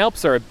 and the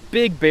Alps are a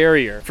big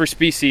barrier for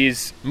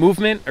species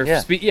movement.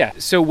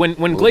 So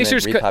when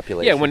glaciers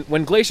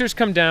when glaciers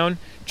come down,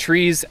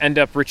 trees end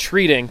up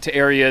retreating to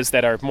areas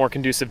that are more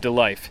conducive to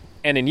life.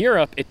 And in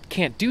Europe, it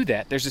can't do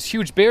that. There's this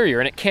huge barrier,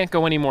 and it can't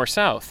go any more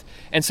south.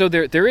 And so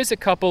there is a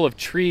couple of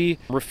tree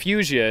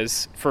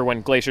refugias for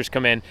when glaciers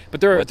come in, but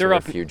they're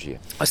up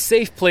a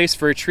safe place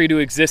for a tree to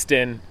exist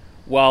in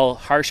while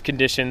harsh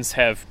conditions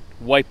have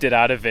wiped it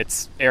out of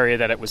its area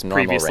that it was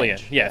previously in.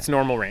 Yeah, it's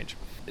normal range.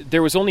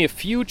 There was only a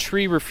few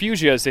tree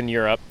refugias in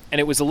Europe, and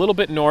it was a little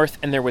bit north,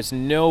 and there was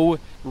no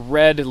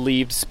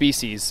red-leaved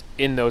species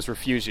in those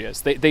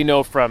refugias. They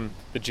know from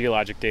the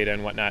geologic data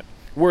and whatnot.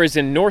 Whereas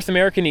in North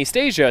America and East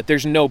Asia,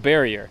 there's no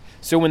barrier.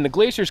 So when the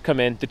glaciers come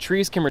in, the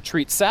trees can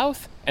retreat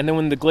south, and then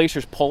when the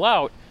glaciers pull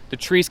out, the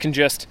trees can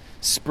just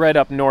spread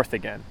up north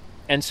again.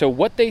 And so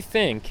what they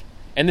think,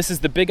 and this is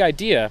the big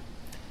idea,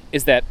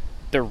 is that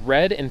the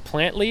red in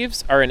plant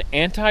leaves are an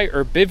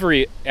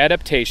anti-herbivory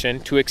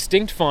adaptation to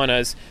extinct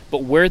faunas,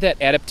 but where that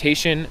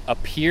adaptation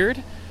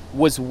appeared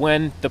was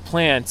when the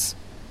plants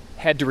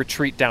had to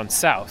retreat down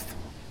south.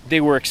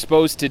 They were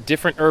exposed to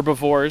different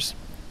herbivores,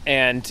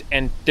 and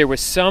there was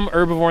some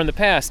herbivore in the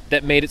past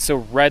that made it so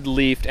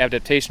red-leafed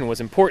adaptation was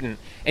important.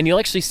 And you'll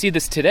actually see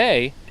this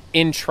today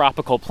in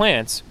tropical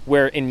plants,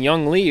 where in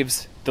young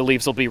leaves, the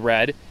leaves will be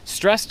red.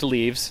 Stressed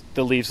leaves,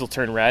 the leaves will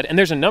turn red. And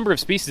there's a number of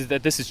species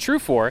that this is true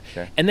for.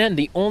 Sure. And then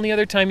the only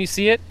other time you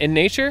see it in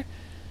nature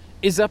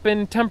is up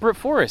in temperate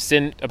forests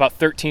in about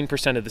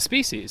 13% of the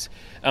species.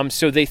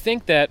 So they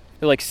think that,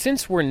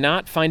 since we're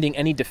not finding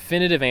any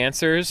definitive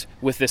answers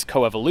with this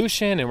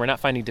coevolution, and we're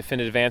not finding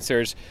definitive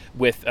answers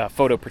with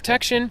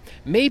photoprotection,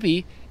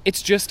 maybe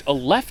it's just a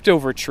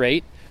leftover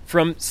trait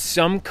from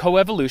some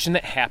coevolution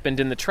that happened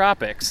in the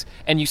tropics.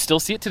 And you still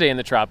see it today in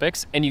the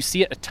tropics, and you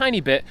see it a tiny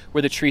bit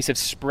where the trees have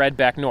spread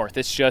back north.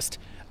 It's just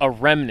a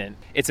remnant.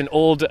 It's an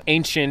old,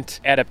 ancient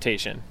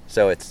adaptation.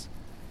 So it's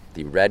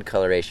the red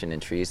coloration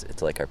in trees,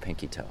 it's like our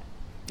pinky toe.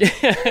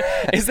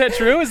 Is that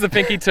true? Is the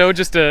pinky toe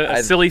just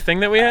a silly thing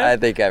that we have? I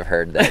think I've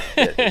heard that.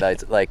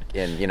 It's like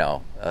in,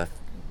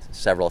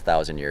 several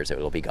thousand years, it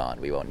will be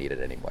gone. We won't need it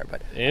anymore.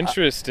 But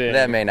interesting.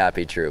 That may not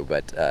be true,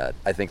 but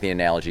I think the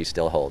analogy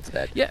still holds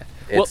that. Yeah.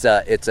 It's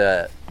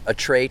a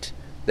trait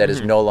that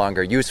is no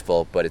longer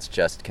useful, but it's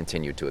just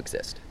continued to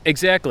exist.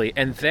 Exactly,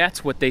 and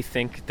that's what they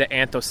think the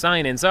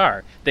anthocyanins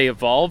are. They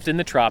evolved in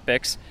the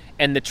tropics,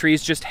 and the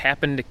trees just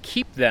happened to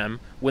keep them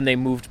when they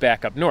moved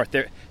back up north.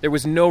 There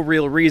was no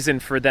real reason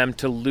for them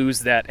to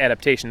lose that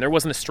adaptation. There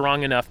wasn't a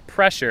strong enough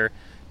pressure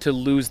to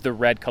lose the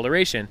red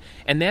coloration.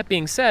 And that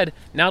being said,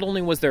 not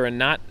only was there a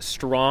not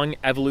strong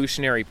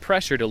evolutionary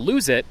pressure to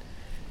lose it,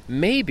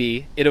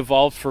 maybe it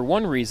evolved for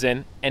one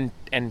reason, and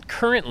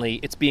currently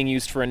it's being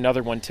used for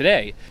another one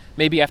today.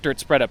 Maybe after it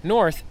spread up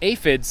north,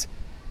 aphids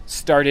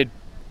started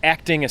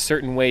acting a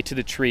certain way to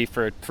the tree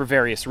for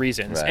various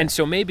reasons. Right. And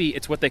so maybe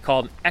it's what they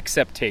call an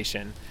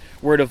exceptation,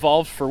 where it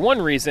evolved for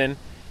one reason,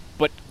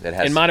 but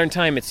in modern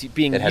time it's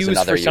being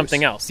used for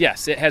something else.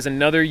 Yes, it has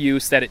another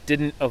use that it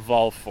didn't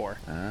evolve for.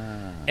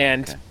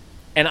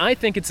 And I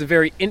think it's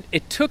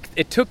it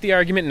took the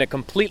argument in a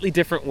completely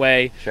different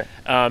way. Sure.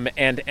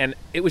 And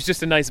it was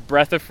just a nice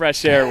breath of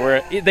fresh air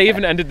where they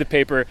even ended the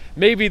paper,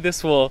 maybe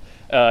this will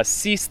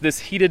cease this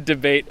heated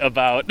debate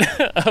about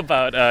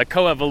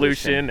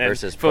coevolution and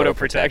versus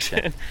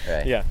photoprotection.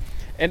 Right. Yeah.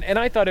 And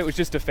I thought it was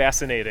just a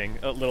fascinating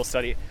little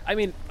study. I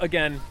mean,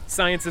 again,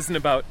 science isn't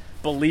about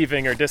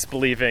believing or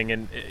disbelieving,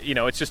 and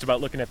it's just about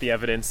looking at the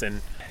evidence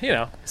and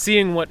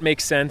seeing what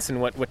makes sense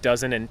and what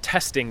doesn't, and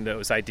testing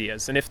those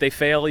ideas. And if they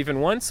fail even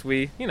once,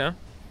 we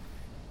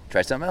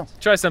try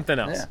something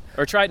else. Yeah.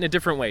 Or try it in a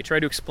different way. Try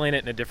to explain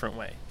it in a different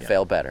way. Yeah.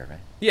 Fail better, right?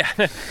 Yeah.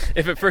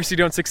 If at first you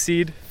don't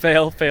succeed,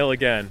 fail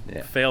again.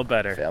 Yeah. Fail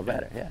better.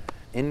 Yeah.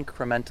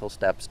 Incremental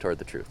steps toward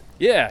the truth.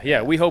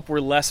 Yeah. We hope we're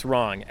less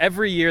wrong.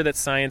 Every year that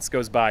science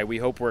goes by, we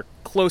hope we're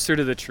closer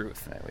to the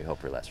truth. Right, we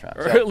hope we're less wrong.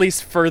 Or at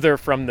least further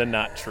from the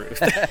not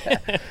truth.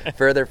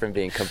 Further from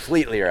being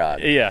completely wrong.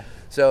 Yeah.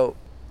 So,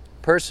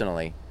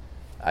 personally,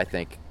 I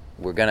think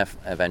we're going to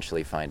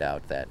eventually find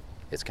out that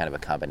it's kind of a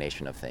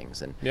combination of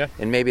things. And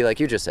maybe, like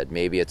you just said,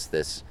 maybe it's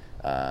this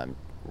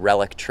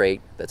relic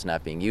trait that's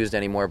not being used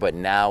anymore, but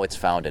now it's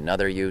found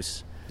another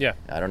use. Yeah.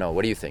 I don't know.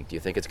 What do you think? Do you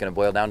think it's going to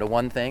boil down to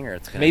one thing, or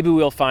it's going maybe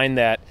we'll find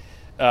that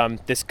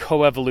this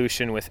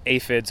coevolution with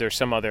aphids or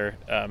some other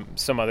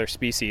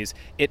species,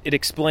 it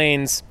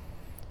explains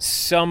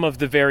some of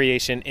the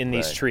variation in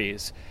these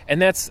trees,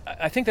 and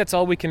I think that's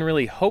all we can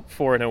really hope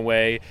for in a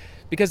way,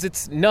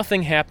 because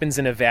nothing happens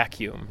in a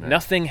vacuum. Right.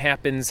 Nothing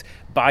happens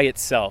by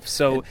itself.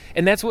 So,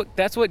 and that's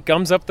what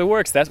gums up the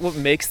works. That's what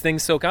makes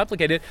things so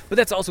complicated, but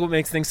that's also what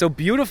makes things so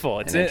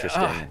beautiful. It's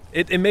interesting.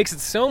 It makes it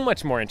so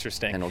much more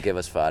interesting. And will give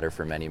us fodder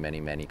for many,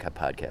 many, many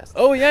podcasts.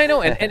 Oh yeah, I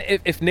know. And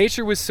if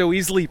nature was so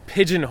easily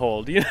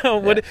pigeonholed,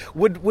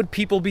 would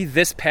people be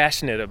this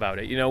passionate about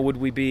it? Would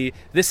we be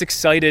this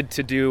excited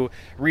to do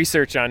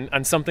research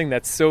on something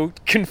that's so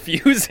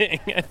confusing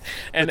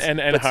and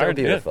hard?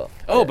 So beautiful.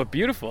 Yeah. Oh, but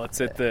beautiful. It's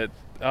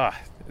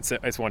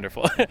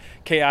wonderful.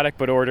 Chaotic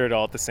but ordered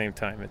all at the same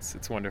time.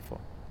 It's wonderful.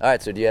 All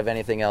right, so do you have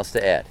anything else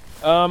to add?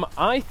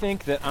 I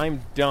think that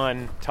I'm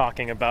done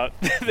talking about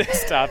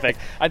this topic.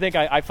 I think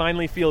I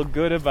finally feel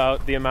good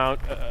about the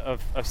amount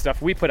of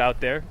stuff we put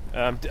out there.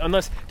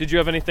 Did you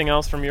have anything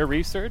else from your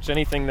research?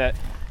 Anything that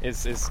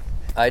is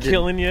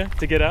killing you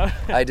to get out?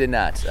 I did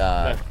not.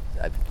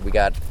 We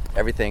got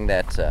everything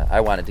that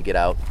I wanted to get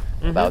out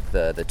about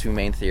the two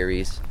main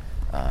theories.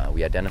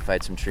 We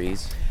identified some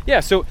trees. Yeah,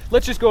 so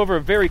let's just go over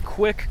a very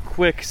quick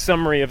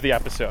summary of the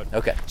episode.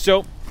 Okay.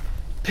 So,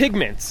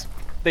 pigments,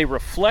 they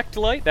reflect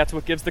light, that's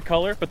what gives the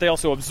color, but they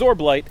also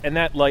absorb light, and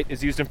that light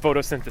is used in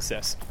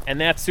photosynthesis.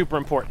 And that's super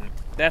important.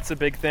 That's a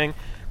big thing.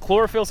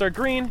 Chlorophylls are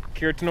green,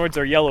 carotenoids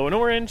are yellow and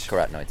orange.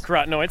 Carotenoids.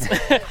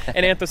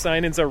 And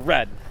anthocyanins are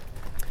red.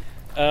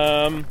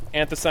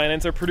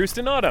 Anthocyanins are produced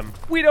in autumn.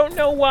 We don't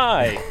know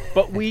why,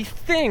 but we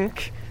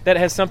think that it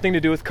has something to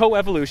do with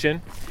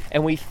coevolution,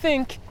 and we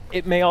think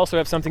it may also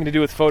have something to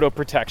do with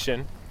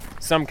photoprotection,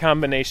 some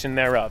combination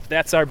thereof.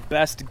 That's our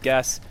best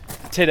guess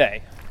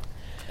today.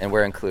 And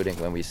we're including,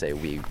 when we say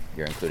we,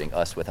 you're including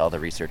us with all the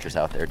researchers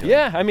out there doing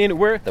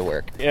we're the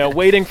work.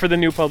 Waiting for the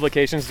new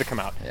publications to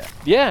come out.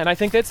 Yeah, and I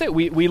think that's it.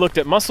 We looked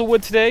at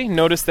musselwood today.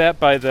 Noticed that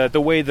by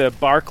the way the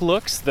bark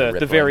looks, the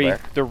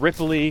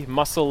ripply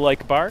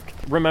mussel-like bark.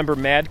 Remember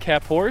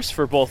madcap horse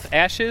for both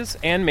ashes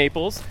and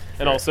maples,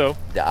 and also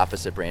the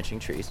opposite branching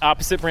trees.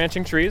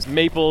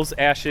 Maples,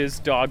 ashes,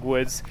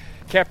 dogwoods.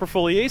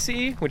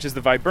 Caprifoliaceae, which is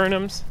the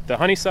viburnums, the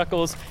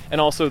honeysuckles, and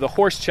also the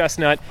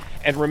horse-chestnut.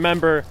 And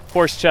remember,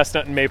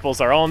 horse-chestnut and maples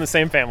are all in the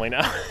same family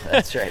now.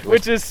 That's right.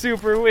 Which is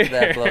super weird.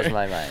 That blows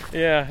my mind.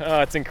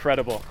 Yeah, it's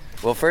incredible.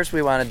 Well, first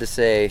we wanted to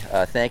say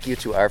thank you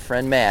to our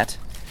friend Matt.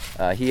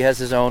 He has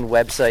his own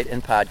website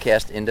and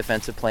podcast,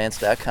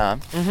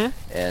 indefensiveplants.com.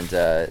 And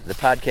the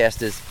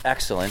podcast is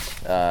excellent.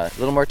 A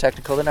little more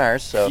technical than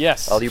ours, so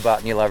all you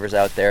botany lovers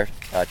out there,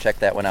 check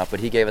that one out. But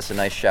he gave us a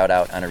nice shout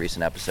out on a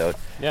recent episode.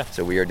 Yeah.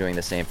 So we are doing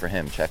the same for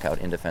him. Check out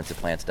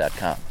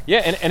indefensiveplants.com.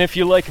 Yeah, and if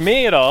you like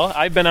me at all,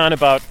 I've been on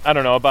about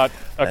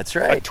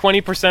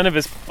 20% of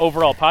his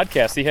overall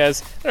podcast.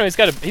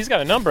 He's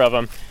got a number of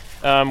them.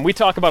 We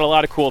talk about a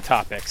lot of cool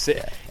topics,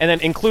 and then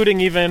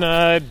including even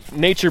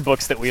nature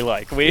books that we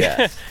like. We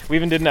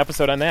even did an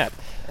episode on that.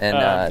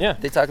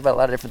 And they talk about a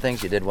lot of different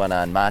things. You did one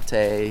on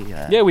mate.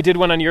 We did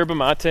one on yerba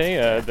mate,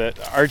 the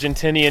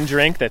Argentinian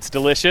drink that's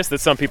delicious, that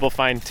some people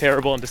find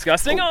terrible and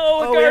disgusting.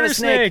 Oh, garter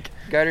snake!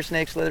 Garter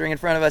snake slithering in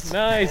front of us.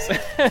 Nice.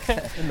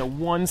 In the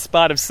one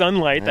spot of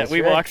sunlight that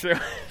we walked through.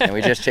 And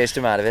we just chased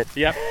him out of it.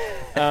 Yep.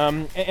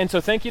 And so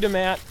thank you to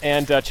Matt,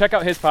 and check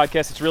out his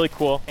podcast. It's really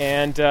cool.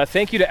 And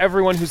thank you to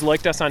everyone who's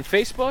liked us on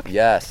Facebook.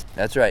 Yes,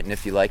 that's right. And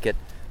if you like it,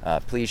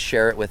 please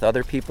share it with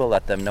other people.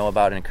 Let them know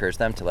about it and encourage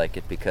them to like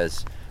it,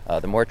 because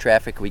the more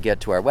traffic we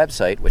get to our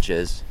website, which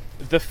is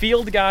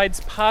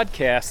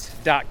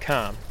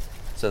thefieldguidespodcast.com.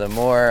 So the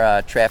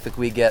more traffic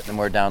we get, the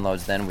more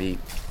downloads then we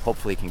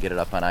hopefully can get it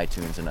up on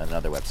iTunes and on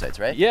other websites,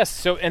 right? Yes.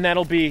 So, and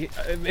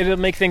it'll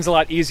make things a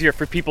lot easier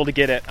for people to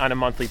get it on a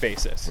monthly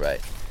basis.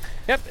 Right.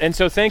 Yep. And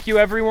so thank you,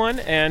 everyone.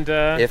 And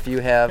if you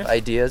have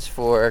ideas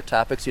for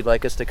topics you'd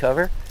like us to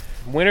cover,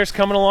 winter's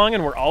coming along,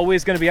 and we're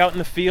always going to be out in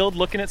the field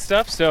looking at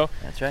stuff. So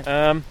that's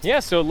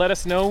right. So let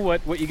us know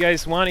what you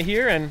guys want to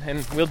hear,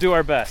 and we'll do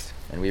our best.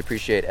 And we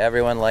appreciate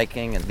everyone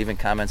liking and leaving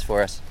comments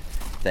for us.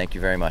 Thank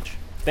you very much.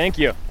 Thank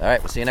you. All right,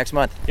 we'll see you next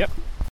month. Yep.